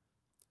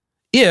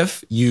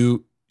 If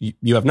you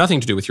have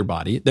nothing to do with your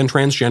body, then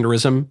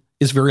transgenderism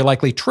is very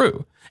likely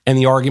true. And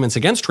the arguments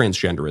against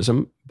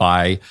transgenderism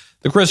by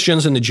the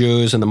Christians and the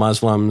Jews and the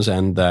Muslims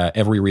and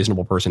every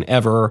reasonable person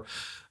ever,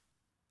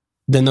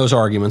 then those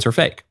arguments are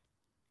fake.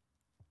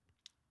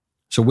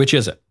 So which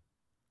is it?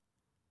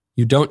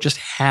 You don't just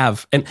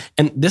have, and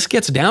this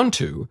gets down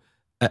to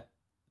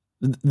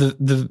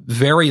the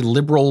very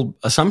liberal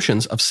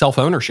assumptions of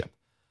self-ownership.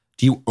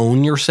 Do you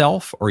own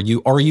yourself? Are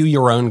you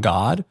your own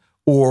God?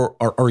 Or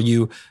are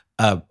you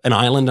an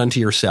island unto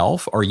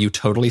yourself? Are you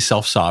totally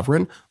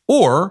self-sovereign?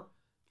 Or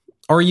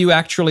are you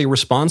actually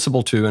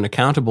responsible to and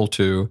accountable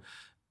to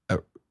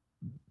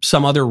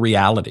some other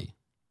reality?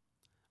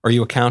 Are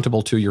you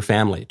accountable to your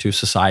family, to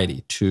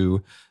society,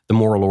 to the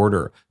moral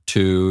order,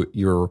 to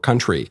your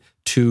country,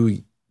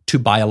 to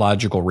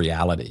biological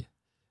reality?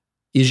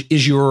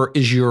 Is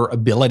your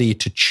ability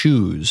to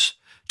choose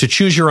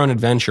your own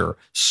adventure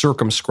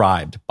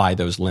circumscribed by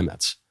those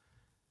limits?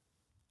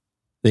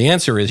 The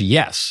answer is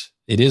yes,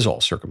 it is all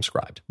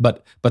circumscribed.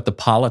 But the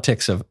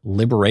politics of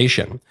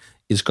liberation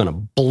is going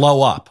to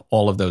blow up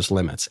all of those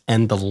limits.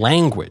 And the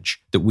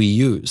language that we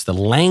use, the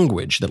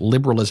language that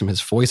liberalism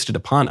has foisted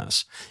upon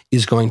us,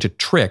 is going to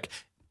trick,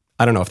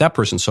 I don't know if that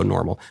person's so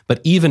normal, but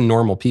even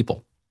normal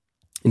people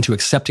into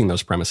accepting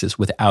those premises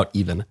without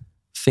even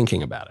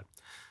thinking about it.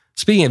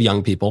 Speaking of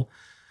young people,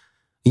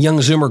 a young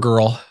Zoomer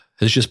girl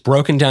has just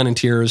broken down in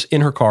tears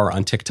in her car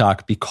on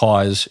TikTok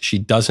because she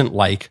doesn't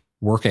like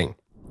working.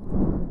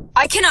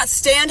 I cannot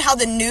stand how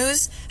the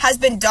news has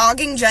been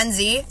dogging Gen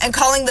Z and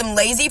calling them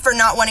lazy for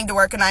not wanting to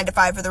work a 9 to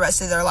 5 for the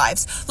rest of their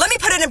lives. Let me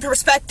put it in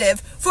perspective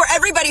for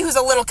everybody who's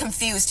a little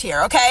confused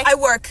here, okay? I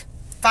work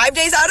 5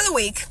 days out of the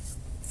week,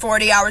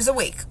 40 hours a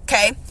week,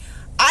 okay?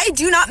 I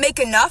do not make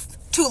enough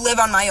to live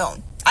on my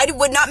own. I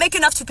would not make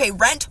enough to pay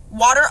rent,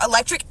 water,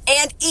 electric,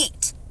 and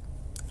eat.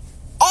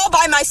 All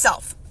by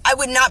myself. I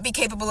would not be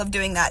capable of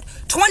doing that.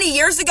 20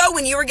 years ago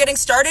when you were getting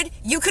started,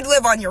 you could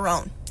live on your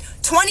own.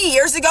 20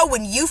 years ago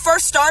when you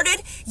first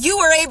started, you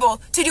were able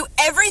to do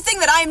everything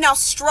that I am now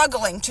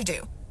struggling to do.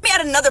 Let me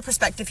add another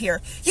perspective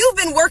here. You've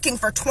been working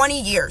for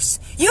 20 years.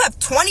 You have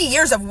 20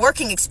 years of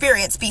working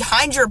experience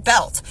behind your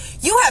belt.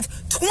 You have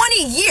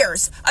 20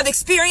 years of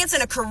experience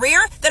in a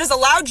career that has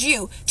allowed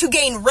you to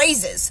gain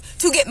raises,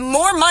 to get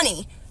more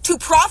money, to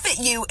profit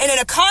you in an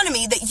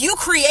economy that you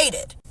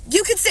created.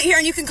 You can sit here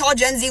and you can call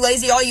Gen Z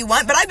lazy all you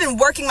want, but I've been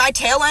working my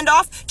tail end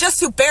off just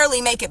to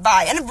barely make it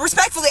by. And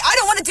respectfully, I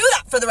don't want to do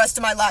that for the rest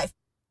of my life.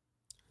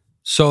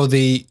 So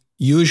the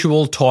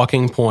usual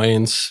talking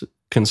points,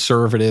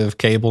 conservative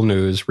cable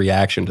news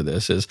reaction to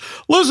this is,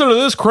 listen to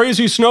this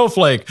crazy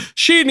snowflake.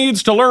 She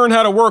needs to learn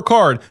how to work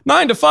hard.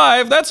 9 to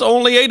 5, that's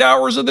only 8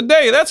 hours of the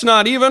day. That's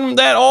not even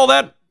all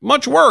that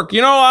much work.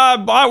 You know,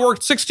 I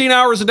worked 16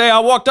 hours a day. I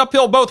walked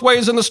uphill both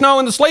ways in the snow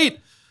and the sleet.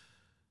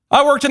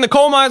 I worked in the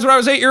coal mines when I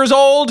was 8 years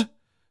old,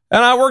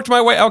 and I worked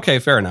my way. Okay,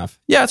 fair enough.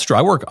 Yeah, it's true.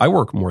 I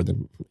work more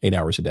than 8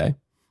 hours a day.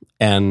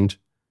 And,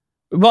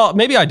 well,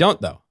 maybe I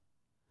don't, though.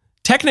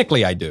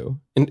 Technically, I do.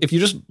 And if you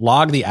just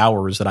log the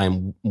hours that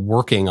I'm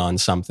working on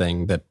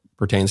something that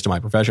pertains to my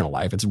professional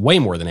life, it's way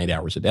more than 8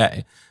 hours a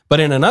day. But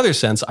in another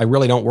sense, I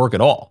really don't work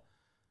at all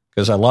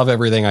because I love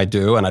everything I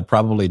do and I'd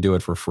probably do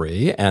it for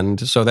free. And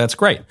so that's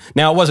great.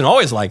 Now, it wasn't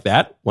always like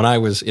that. When I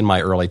was in my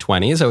early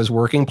 20s, I was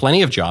working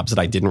plenty of jobs that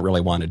I didn't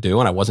really want to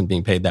do and I wasn't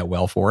being paid that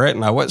well for it.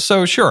 And I was,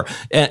 so sure.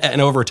 And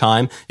over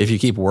time, if you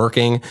keep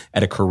working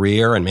at a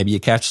career and maybe you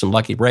catch some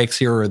lucky breaks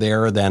here or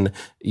there, then,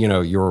 you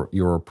know,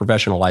 your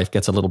professional life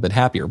gets a little bit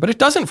happier. But it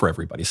doesn't for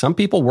everybody. Some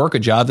people work a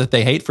job that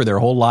they hate for their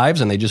whole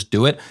lives and they just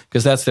do it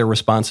because that's their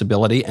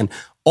responsibility. And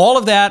all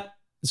of that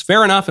is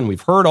fair enough. And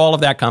we've heard all of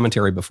that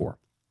commentary before.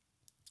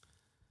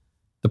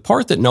 The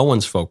part that no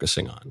one's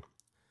focusing on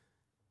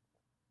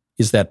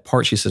is that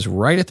part she says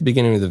right at the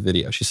beginning of the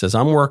video. She says,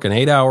 I'm working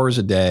 8 hours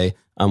a day.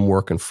 I'm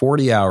working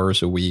 40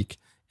 hours a week,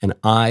 and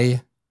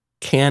I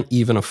can't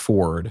even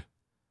afford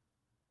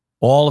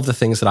all of the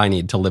things that I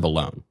need to live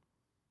alone.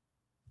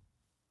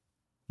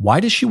 Why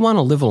does she want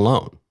to live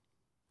alone?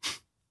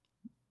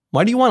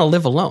 Why do you want to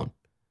live alone?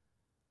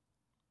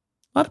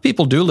 A lot of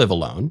people do live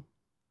alone.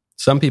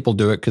 Some people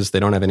do it because they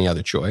don't have any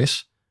other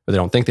choice. Or they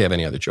don't think they have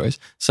any other choice.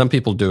 Some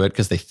people do it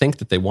because they think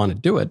that they want to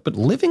do it. But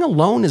living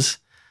alone is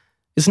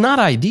not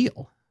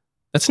ideal.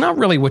 That's not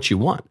really what you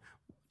want.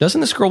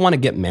 Doesn't this girl want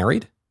to get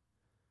married?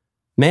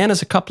 Man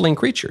is a coupling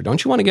creature.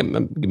 Don't you want to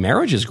get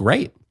marriage is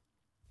great.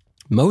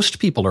 Most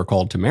people are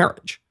called to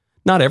marriage.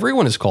 Not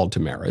everyone is called to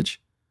marriage.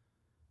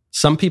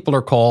 Some people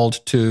are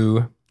called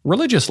to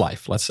religious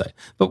life, let's say.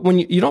 But when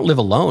you don't live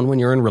alone when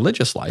you're in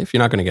religious life, you're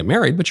not going to get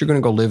married, but you're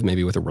going to go live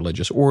maybe with a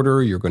religious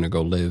order. You're going to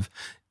go live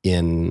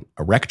in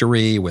a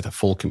rectory with a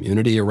full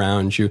community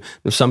around you.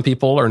 Some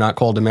people are not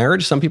called to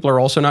marriage. Some people are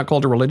also not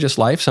called to religious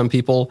life. Some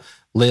people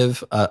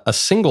live a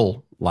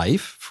single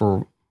life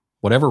for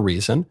whatever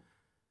reason,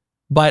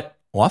 but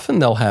often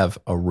they'll have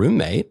a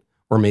roommate,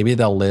 or maybe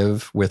they'll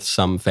live with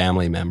some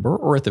family member,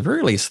 or at the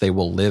very least, they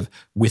will live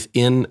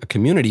within a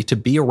community to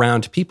be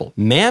around people.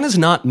 Man is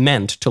not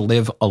meant to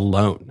live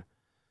alone.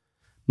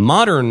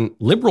 Modern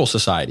liberal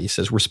society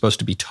says we're supposed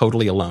to be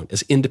totally alone,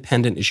 as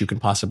independent as you can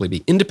possibly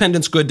be.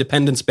 Independence good,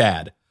 dependence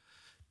bad.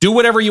 Do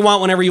whatever you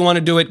want whenever you want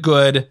to do it,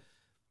 good.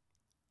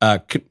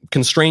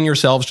 Constrain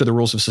yourselves to the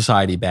rules of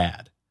society,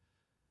 bad.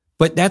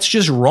 But that's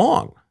just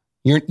wrong.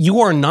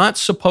 You are not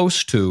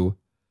supposed to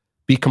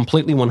be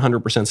completely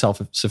 100%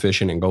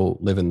 self-sufficient and go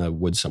live in the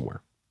woods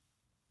somewhere.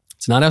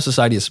 It's not how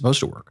society is supposed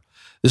to work.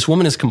 This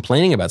woman is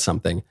complaining about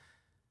something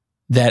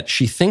that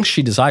she thinks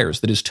she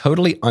desires that is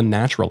totally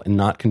unnatural and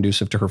not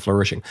conducive to her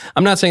flourishing.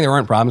 I'm not saying there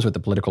aren't problems with the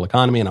political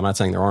economy, and I'm not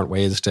saying there aren't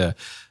ways to,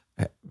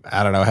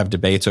 have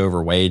debates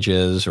over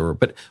wages,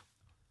 but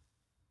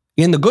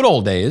in the good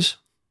old days,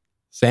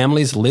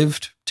 families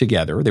lived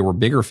together. They were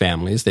bigger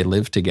families. They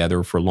lived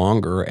together for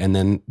longer, and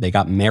then they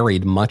got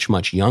married much,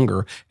 much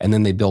younger, and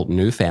then they built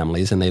new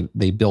families, and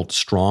they built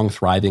strong,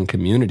 thriving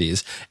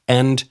communities.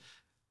 And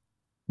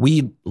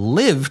we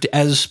lived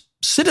as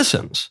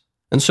citizens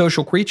and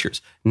social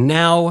creatures.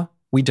 Now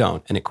we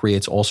don't, and it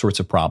creates all sorts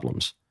of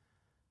problems.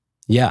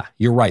 Yeah,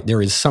 you're right.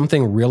 There is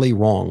something really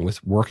wrong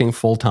with working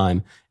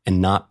full-time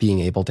and not being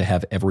able to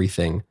have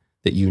everything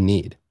that you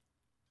need.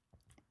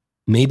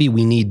 Maybe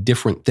we need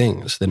different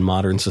things than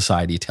modern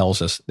society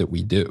tells us that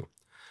we do.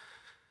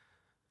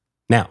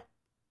 Now,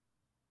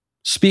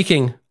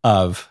 speaking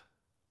of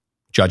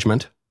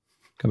judgment,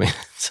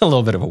 it's a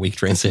little bit of a weak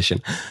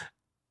transition.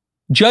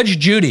 Judge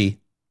Judy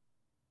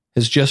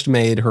has just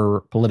made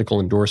her political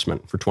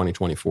endorsement for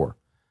 2024.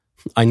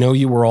 I know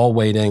you were all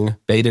waiting,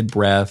 bated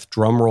breath,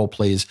 drum roll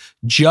please.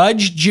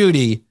 Judge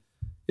Judy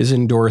is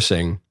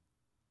endorsing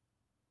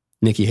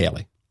Nikki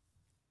Haley.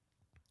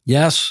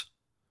 Yes.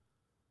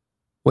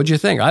 What'd you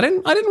think? I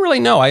didn't really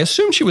know. I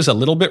assumed she was a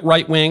little bit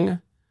right-wing,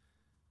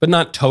 but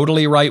not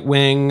totally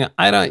right-wing.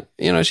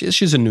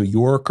 She's a New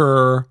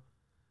Yorker,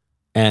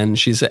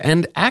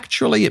 and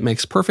actually it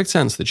makes perfect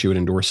sense that she would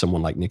endorse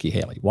someone like Nikki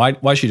Haley. Why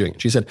is she doing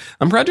it? She said,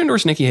 I'm proud to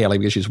endorse Nikki Haley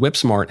because she's whip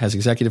smart, has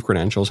executive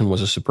credentials, and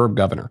was a superb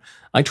governor.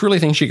 I truly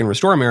think she can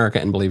restore America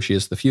and believe she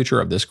is the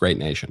future of this great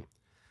nation.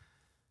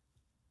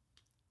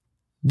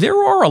 There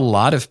are a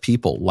lot of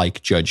people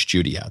like Judge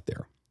Judy out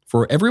there.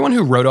 For everyone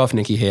who wrote off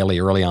Nikki Haley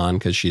early on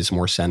because she's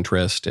more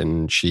centrist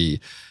and she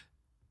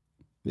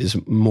is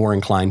more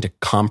inclined to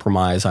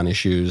compromise on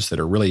issues that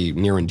are really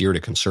near and dear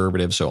to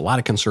conservatives. So a lot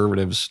of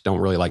conservatives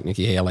don't really like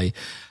Nikki Haley.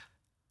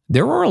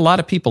 There are a lot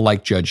of people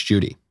like Judge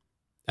Judy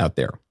out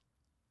there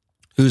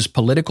whose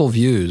political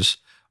views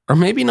are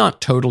maybe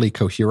not totally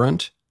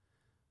coherent,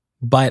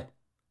 but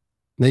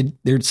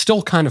they're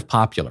still kind of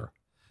popular.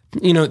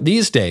 You know,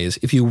 these days,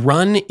 if you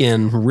run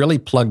in really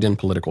plugged in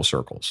political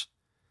circles,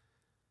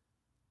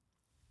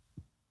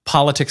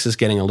 politics is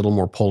getting a little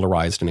more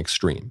polarized and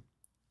extreme.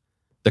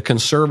 The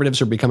conservatives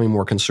are becoming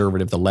more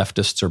conservative. The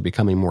leftists are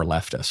becoming more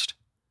leftist.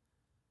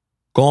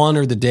 Gone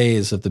are the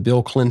days of the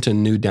Bill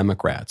Clinton New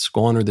Democrats.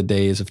 Gone are the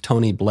days of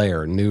Tony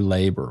Blair, New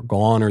Labor.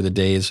 Gone are the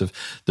days of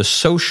the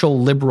social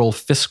liberal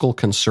fiscal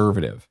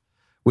conservative,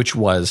 which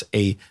was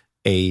a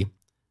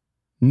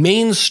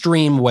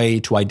mainstream way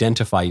to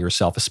identify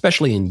yourself,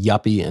 especially in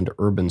yuppie and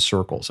urban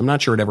circles. I'm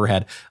not sure it ever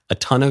had a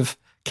ton of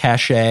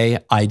cachet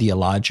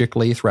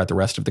ideologically throughout the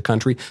rest of the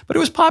country, but it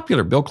was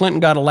popular. Bill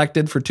Clinton got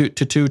elected for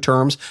two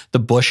terms. The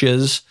Bush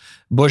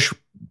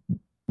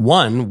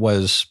 1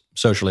 was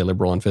socially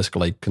liberal and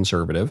fiscally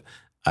conservative.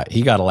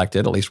 He got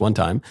elected at least one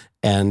time.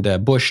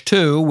 And Bush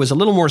 2 was a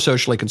little more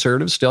socially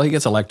conservative. Still, he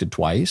gets elected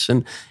twice.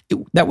 And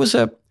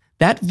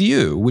that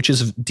view, which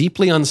is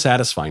deeply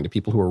unsatisfying to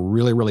people who are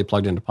really, really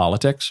plugged into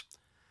politics,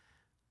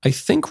 I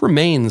think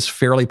remains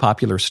fairly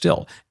popular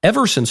still.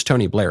 Ever since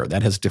Tony Blair,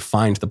 that has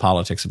defined the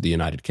politics of the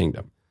United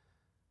Kingdom.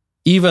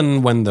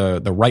 Even when the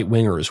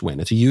right-wingers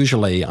win, it's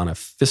usually on a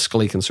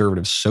fiscally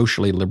conservative,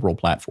 socially liberal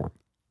platform.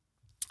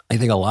 I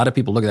think a lot of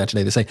people look at that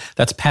today, they say,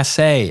 that's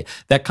passé.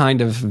 That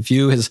kind of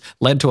view has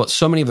led to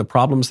so many of the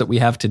problems that we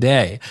have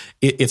today.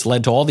 It's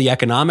led to all the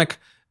economic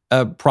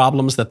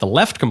problems that the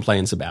left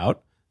complains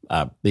about.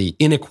 The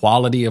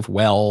inequality of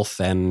wealth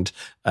and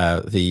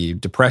the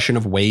depression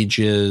of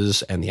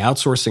wages and the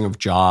outsourcing of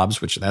jobs,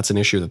 which that's an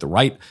issue that the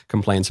right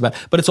complains about.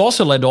 But it's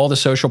also led to all the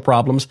social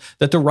problems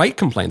that the right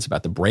complains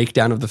about, the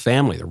breakdown of the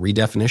family, the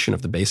redefinition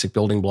of the basic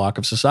building block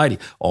of society,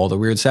 all the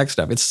weird sex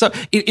stuff. It's so,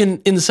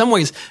 in some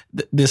ways,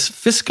 this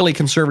fiscally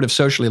conservative,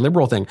 socially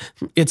liberal thing,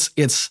 it's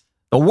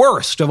the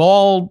worst of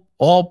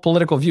all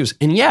political views.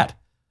 And yet,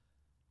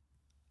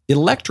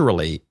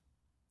 electorally,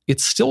 it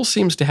still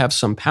seems to have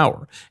some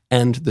power.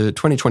 And the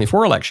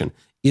 2024 election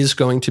is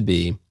going to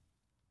be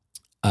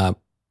a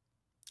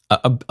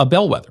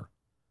bellwether.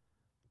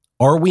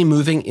 Are we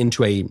moving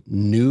into a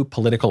new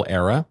political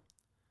era?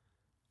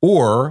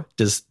 Or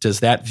does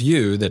that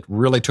view that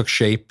really took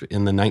shape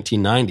in the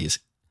 1990s,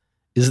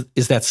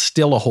 is that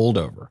still a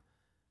holdover?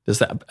 Does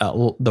that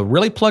the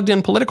really plugged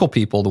in political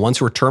people, the ones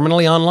who are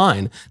terminally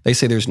online, they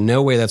say there's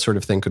no way that sort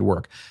of thing could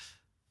work.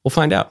 We'll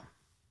find out.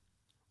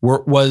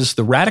 Was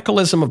the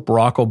radicalism of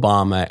Barack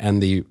Obama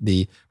and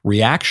the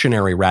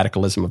reactionary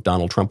radicalism of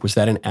Donald Trump, was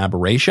that an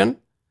aberration?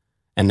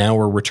 And now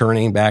we're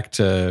returning back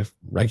to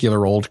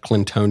regular old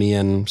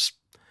Clintonian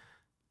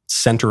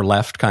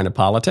center-left kind of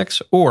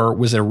politics? Or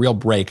was it a real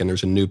break and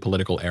there's a new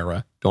political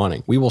era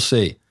dawning? We will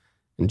see.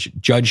 And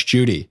Judge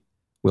Judy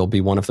will be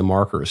one of the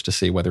markers to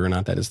see whether or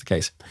not that is the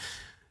case.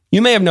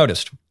 You may have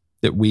noticed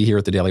that we here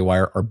at the Daily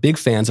Wire are big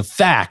fans of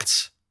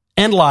facts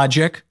and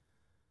logic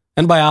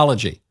and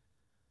biology.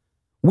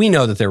 We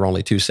know that there are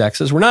only two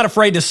sexes. We're not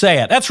afraid to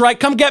say it. That's right.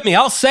 Come get me.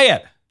 I'll say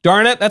it.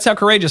 Darn it. That's how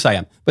courageous I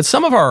am. But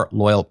some of our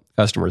loyal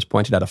customers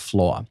pointed out a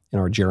flaw in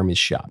our Jeremy's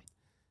shop.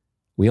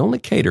 We only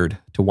catered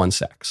to one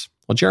sex.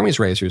 Well, Jeremy's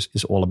Razors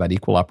is all about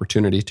equal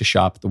opportunity to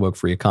shop the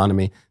woke-free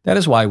economy. That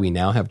is why we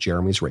now have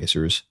Jeremy's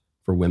Razors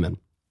for women.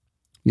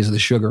 Because the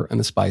sugar and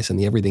the spice and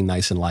the everything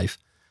nice in life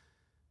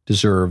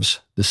deserves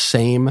the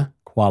same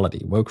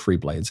quality woke-free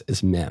blades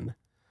as men.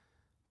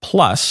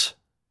 Plus,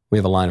 we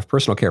have a line of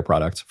personal care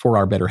products for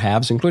our better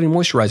halves, including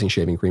moisturizing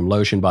shaving cream,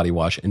 lotion, body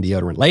wash, and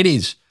deodorant.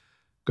 Ladies,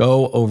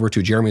 go over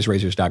to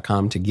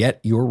jeremysrazors.com to get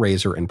your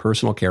razor and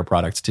personal care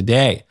products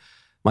today.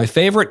 My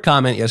favorite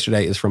comment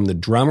yesterday is from the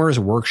Drummers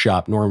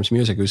Workshop, Norm's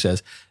Music, who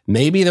says,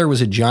 maybe there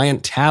was a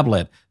giant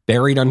tablet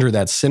buried under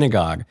that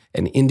synagogue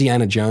and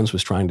Indiana Jones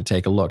was trying to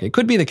take a look. It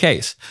could be the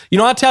case. You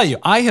know, I'll tell you,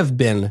 I have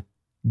been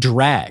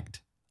dragged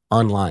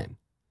online.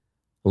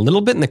 A little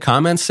bit in the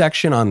comments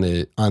section on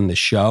the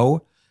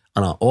show,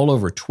 all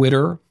over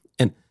Twitter,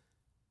 and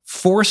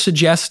for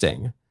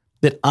suggesting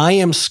that I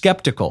am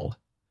skeptical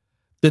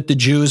that the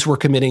Jews were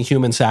committing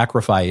human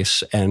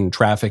sacrifice and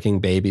trafficking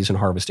babies and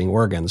harvesting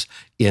organs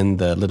in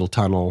the little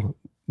tunnel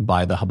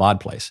by the Chabad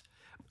place.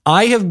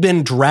 I have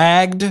been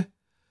dragged.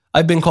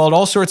 I've been called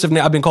all sorts of,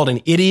 I've been called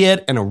an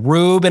idiot and a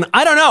rube. And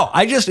I don't know.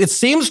 It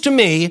seems to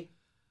me,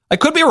 I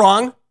could be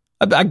wrong.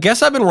 I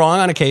guess I've been wrong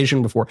on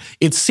occasion before.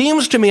 It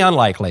seems to me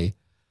unlikely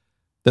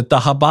that the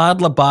Chabad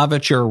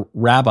Lubavitcher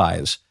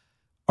rabbis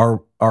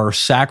are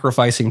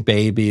sacrificing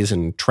babies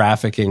and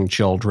trafficking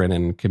children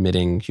and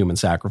committing human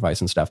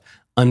sacrifice and stuff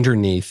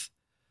underneath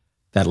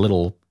that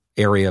little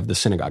area of the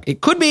synagogue.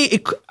 It could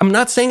be. I'm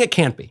not saying it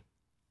can't be,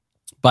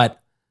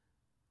 but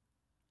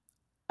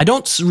I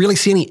don't really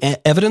see any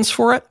evidence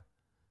for it.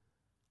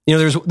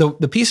 There's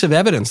the piece of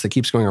evidence that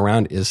keeps going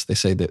around is they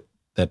say that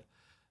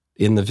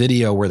in the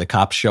video where the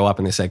cops show up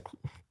and they say,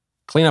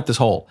 clean up this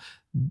hole,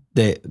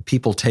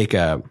 people take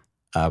a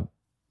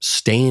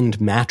stained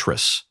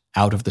mattress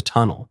out of the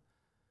tunnel.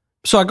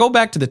 So I go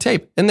back to the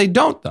tape, and they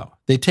don't, though.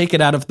 They take it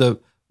out of the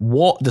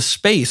wall, the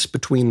space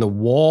between the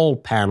wall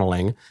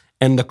paneling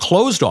and the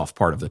closed off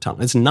part of the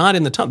tunnel. It's not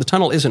in the tunnel. The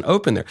tunnel isn't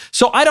open there.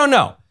 So I don't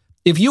know.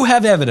 If you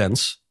have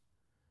evidence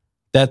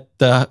that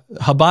the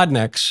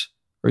Chabadniks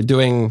are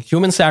doing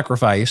human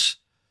sacrifice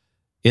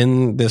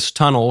in this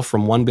tunnel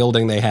from one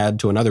building they had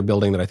to another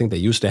building that I think they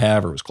used to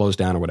have or was closed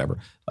down or whatever,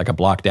 like a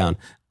block down,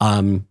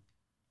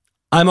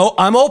 I'm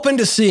open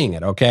to seeing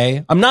it,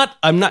 okay?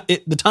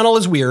 The tunnel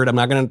is weird. I'm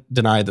not going to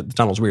deny that the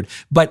tunnel is weird.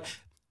 But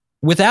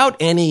without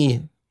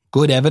any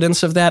good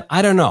evidence of that,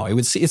 I don't know.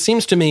 It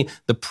seems to me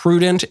the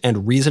prudent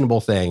and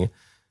reasonable thing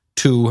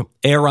to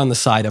err on the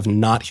side of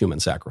not human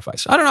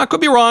sacrifice. I don't know. I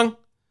could be wrong,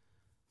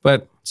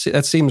 but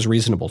that seems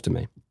reasonable to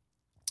me.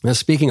 Now,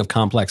 speaking of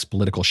complex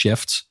political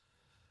shifts,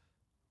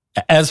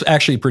 as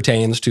actually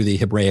pertains to the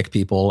Hebraic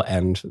people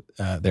and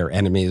their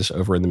enemies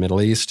over in the Middle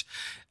East,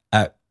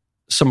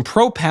 some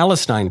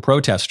pro-Palestine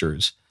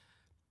protesters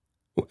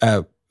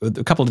a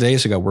couple of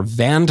days ago were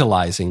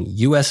vandalizing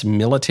U.S.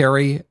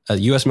 military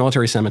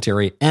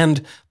cemetery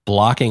and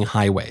blocking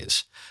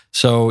highways.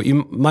 So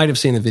you might have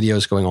seen the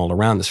videos going all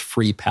around, this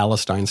Free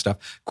Palestine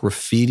stuff,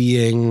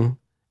 graffitiing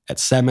at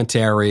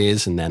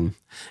cemeteries and then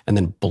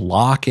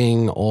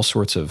blocking all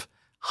sorts of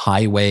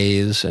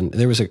highways. And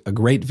there was a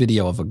great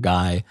video of a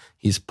guy,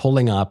 he's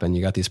pulling up and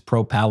you got these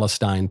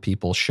pro-Palestine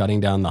people shutting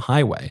down the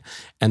highway.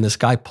 And this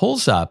guy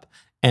pulls up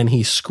and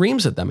he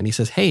screams at them and he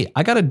says, "Hey,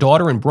 I got a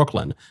daughter in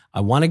Brooklyn. I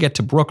want to get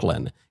to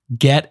Brooklyn.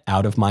 Get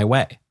out of my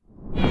way."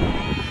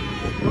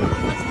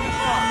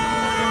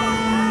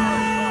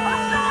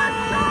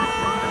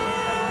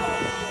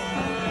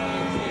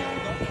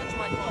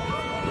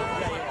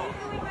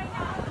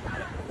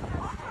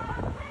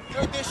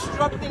 You're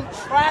disrupting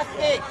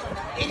traffic,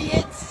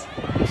 idiots.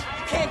 You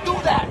can't do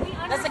that.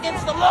 That's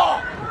against the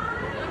law.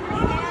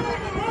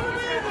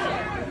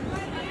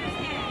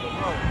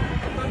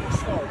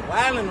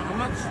 I'm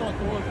not to start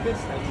throwing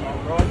fists at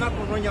y'all, bro. I'm not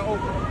gonna run you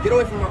over. Get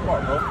away from my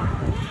car, bro.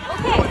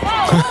 Okay.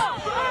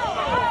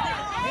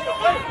 Get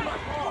away from my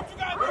car.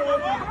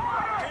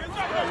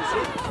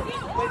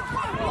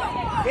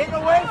 Get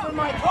away from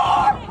my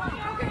car.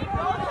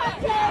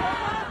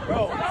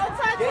 Bro,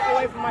 get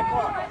away from my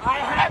car. I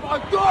have a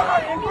daughter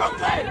in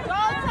Brooklyn.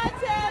 Don't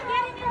touch him.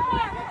 Get in your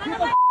car. Get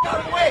the out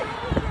of the way.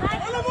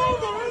 Run him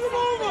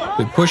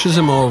over. He pushes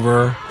him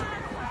over.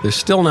 They're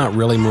still not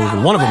really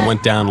moving. One of them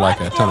went down like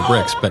a ton of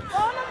bricks, but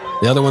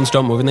the other ones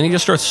don't move. And then he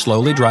just starts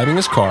slowly driving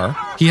his car.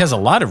 He has a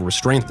lot of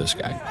restraint, this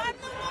guy.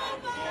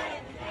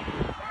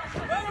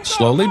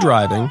 Slowly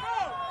driving.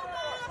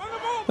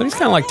 But he's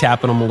kind of like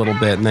tapping him a little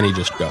bit, and then he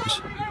just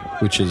goes,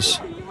 which is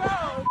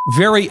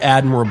very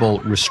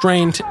admirable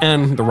restraint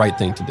and the right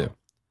thing to do.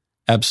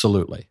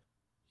 Absolutely.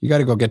 You got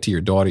to go get to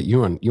your daughter.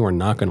 You are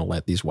not going to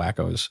let these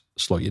wackos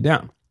slow you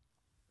down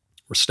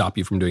or stop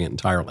you from doing it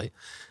entirely.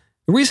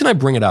 The reason I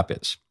bring it up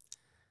is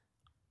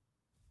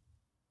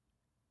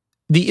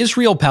the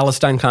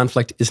Israel-Palestine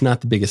conflict is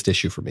not the biggest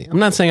issue for me. I'm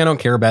not saying I don't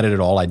care about it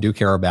at all. I do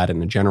care about it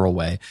in a general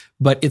way,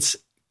 but it's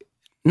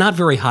not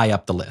very high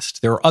up the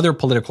list. There are other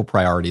political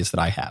priorities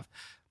that I have.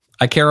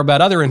 I care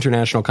about other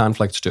international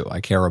conflicts too. I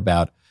care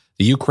about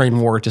the Ukraine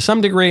war to some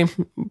degree.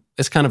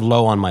 It's kind of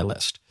low on my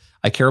list.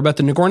 I care about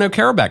the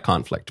Nagorno-Karabakh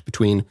conflict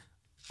between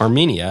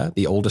Armenia,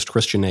 the oldest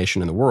Christian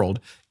nation in the world,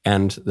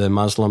 and the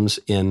Muslims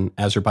in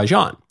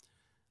Azerbaijan.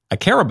 I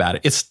care about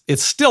it.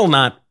 It's still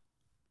not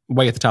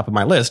way at the top of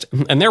my list.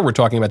 And there we're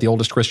talking about the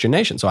oldest Christian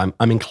nation. So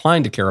I'm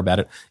inclined to care about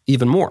it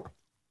even more.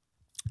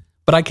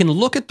 But I can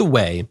look at the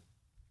way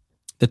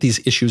that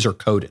these issues are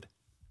coded.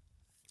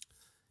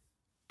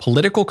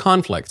 Political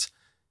conflicts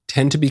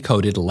tend to be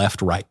coded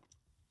left-right.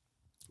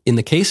 In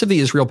the case of the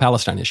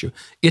Israel-Palestine issue,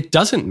 it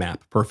doesn't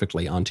map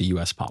perfectly onto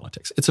U.S.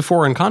 politics. It's a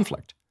foreign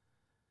conflict.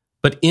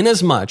 But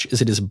inasmuch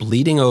as it is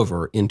bleeding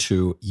over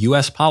into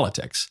U.S.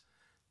 politics,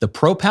 the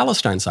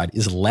pro-Palestine side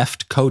is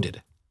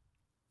left-coded.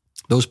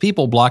 Those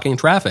people blocking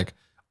traffic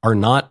are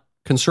not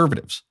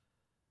conservatives.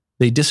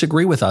 They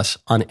disagree with us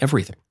on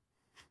everything.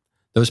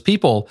 Those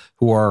people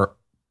who are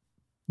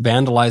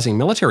vandalizing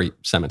military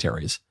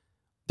cemeteries,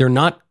 they're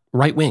not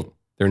right-wing.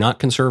 They're not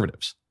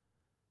conservatives.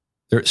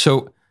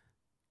 So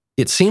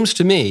it seems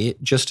to me,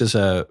 just as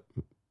a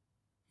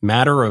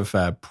matter of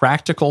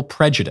practical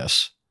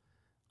prejudice,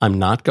 I'm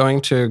not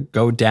going to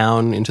go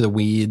down into the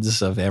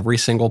weeds of every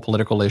single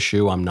political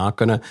issue. I'm not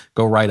going to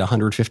go write a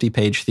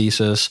 150-page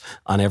thesis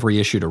on every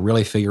issue to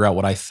really figure out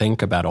what I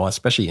think about all,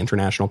 especially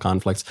international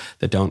conflicts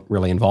that don't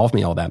really involve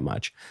me all that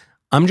much.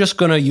 I'm just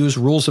going to use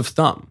rules of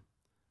thumb.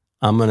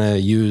 I'm going to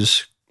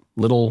use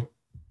little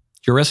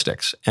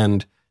heuristics.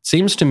 And it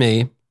seems to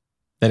me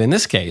that in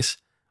this case,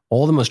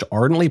 all the most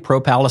ardently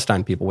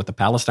pro-Palestine people with the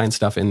Palestine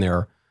stuff in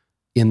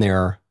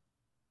their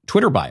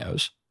Twitter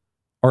bios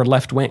are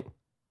left-wing.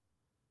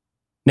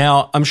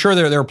 Now, I'm sure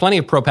there are plenty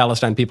of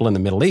pro-Palestine people in the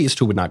Middle East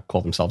who would not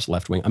call themselves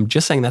left-wing. I'm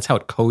just saying that's how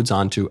it codes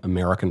onto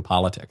American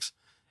politics.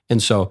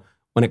 And so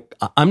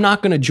I'm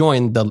not going to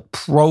join the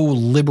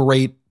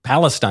pro-liberate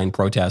Palestine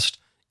protest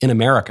in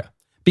America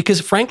because,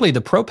 frankly,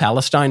 the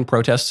pro-Palestine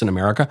protests in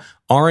America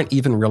aren't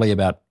even really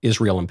about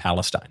Israel and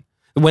Palestine.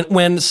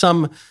 When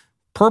some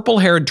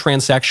purple-haired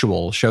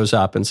transsexual shows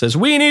up and says,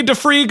 we need to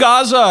free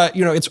Gaza,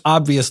 it's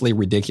obviously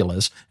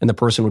ridiculous, and the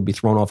person would be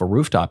thrown off a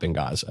rooftop in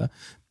Gaza.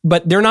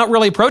 But they're not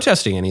really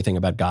protesting anything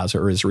about Gaza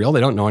or Israel.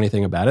 They don't know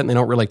anything about it, and they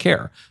don't really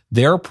care.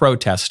 They're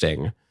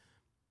protesting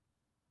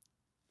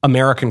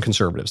American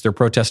conservatives. They're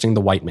protesting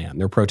the white man.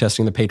 They're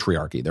protesting the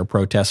patriarchy. They're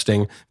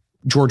protesting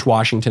George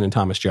Washington and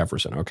Thomas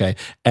Jefferson, okay?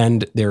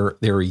 And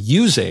they're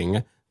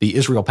using the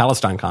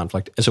Israel-Palestine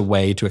conflict as a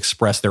way to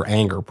express their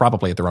anger,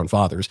 probably at their own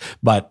fathers,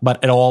 but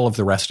at all of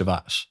the rest of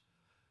us.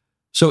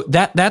 So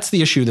that's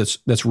the issue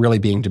that's really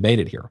being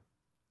debated here.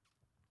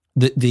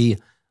 The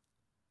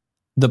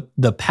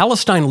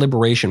Palestine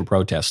liberation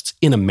protests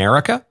in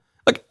America,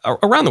 like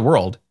around the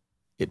world,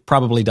 it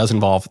probably does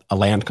involve a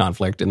land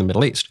conflict in the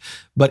Middle East.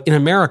 But in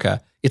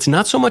America, it's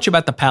not so much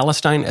about the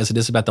Palestine as it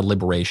is about the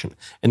liberation.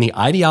 And the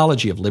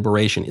ideology of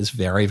liberation is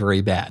very,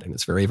 very bad. And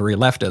it's very, very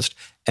leftist.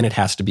 And it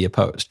has to be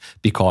opposed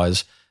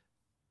because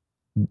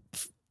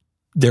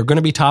they're going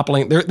to be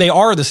toppling. They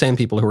are the same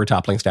people who are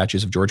toppling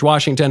statues of George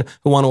Washington,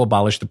 who want to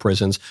abolish the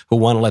prisons, who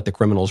want to let the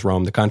criminals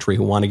roam the country,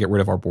 who want to get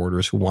rid of our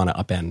borders, who want to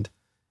upend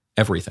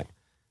everything.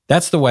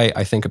 That's the way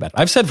I think about it.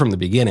 I've said from the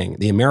beginning,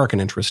 the American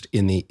interest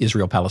in the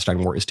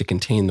Israel-Palestine war is to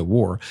contain the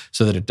war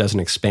so that it doesn't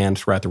expand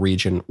throughout the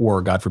region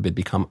or, God forbid,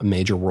 become a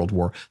major world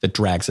war that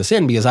drags us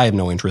in, because I have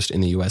no interest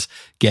in the U.S.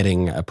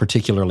 getting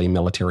particularly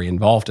militarily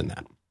involved in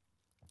that.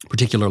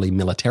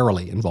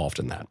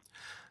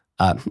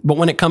 But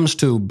when it comes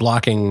to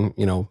blocking,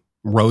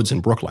 roads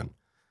in Brooklyn,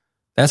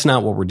 that's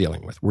not what we're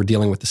dealing with. We're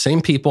dealing with the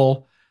same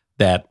people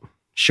that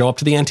show up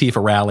to the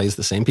Antifa rallies,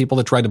 the same people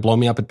that tried to blow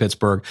me up at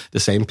Pittsburgh, the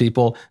same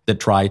people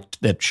that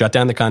shut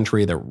down the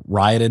country, that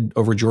rioted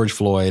over George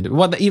Floyd.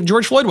 Well,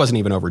 George Floyd wasn't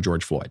even over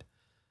George Floyd.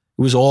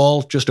 It was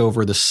all just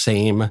over the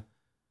same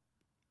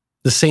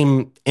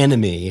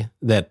enemy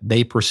that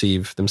they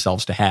perceive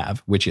themselves to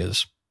have, which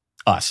is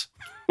us,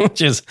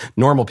 which is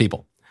normal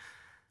people.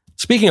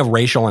 Speaking of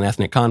racial and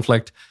ethnic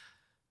conflict,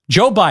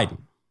 Joe Biden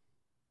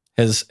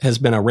has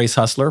been a race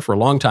hustler for a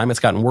long time. It's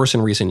gotten worse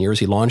in recent years.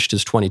 He launched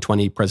his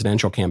 2020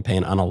 presidential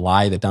campaign on a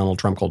lie that Donald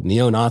Trump called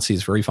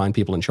neo-Nazis very fine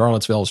people in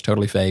Charlottesville. It's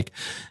totally fake.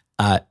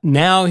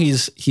 Now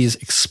he's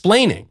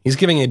explaining, he's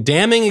giving a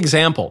damning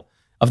example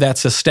of that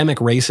systemic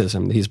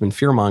racism that he's been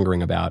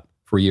fear-mongering about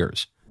for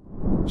years.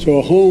 So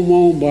a home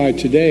owned by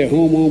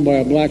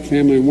a black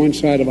family on one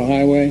side of a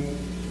highway,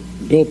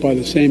 built by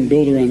the same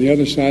builder on the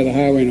other side of the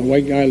highway, and a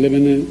white guy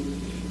living in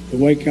it, the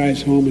white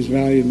guy's home is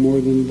valued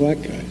more than the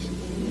black guy's.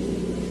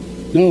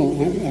 No,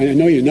 I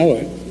know you know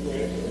it,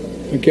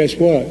 but guess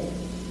what?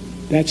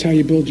 That's how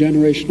you build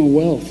generational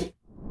wealth.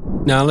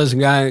 Now, there's a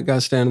guy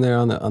standing there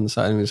on the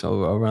side of me,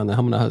 so around the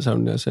helmet house,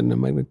 and said,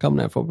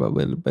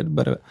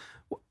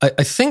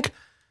 I think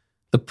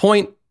the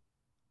point,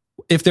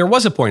 if there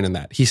was a point in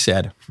that, he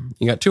said,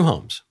 you got two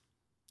homes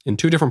in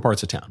two different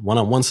parts of town, one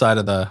on one side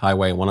of the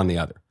highway and one on the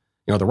other.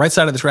 The right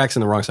side of the tracks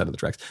and the wrong side of the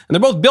tracks. And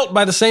they're both built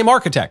by the same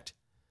architect,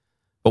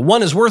 but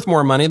one is worth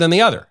more money than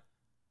the other.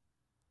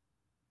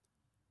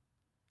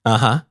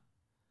 Uh-huh.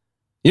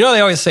 They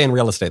always say in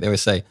real estate, they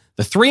always say,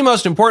 the three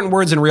most important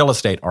words in real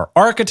estate are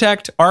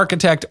architect,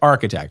 architect,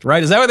 architect,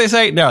 right? Is that what they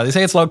say? No, they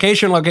say it's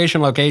location,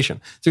 location,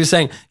 location. So he's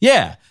saying,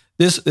 yeah,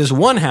 this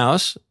one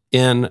house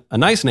in a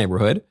nice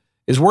neighborhood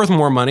is worth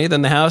more money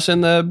than the house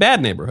in the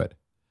bad neighborhood.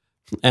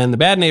 And the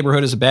bad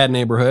neighborhood is a bad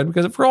neighborhood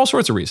because for all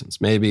sorts of reasons.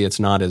 Maybe it's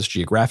not as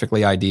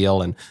geographically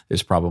ideal and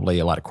there's probably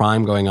a lot of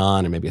crime going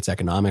on, and maybe it's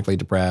economically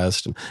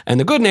depressed. And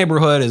the good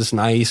neighborhood is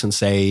nice and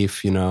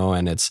safe,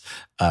 and it's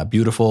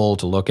beautiful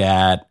to look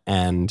at,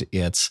 and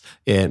it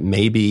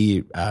may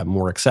be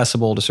more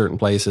accessible to certain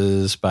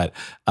places. But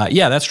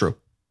yeah, that's true.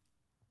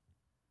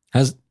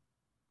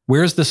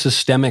 Where's the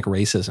systemic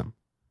racism?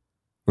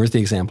 Where's the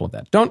example of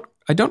that?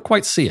 I don't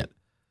quite see it.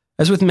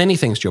 As with many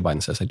things Joe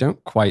Biden says, I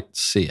don't quite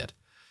see it.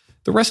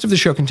 The rest of the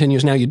show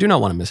continues now. You do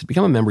not want to miss it.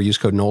 Become a member. Use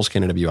code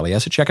KnowlesKennedy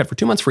WLES at checkout for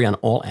 2 months free on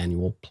all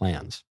annual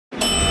plans.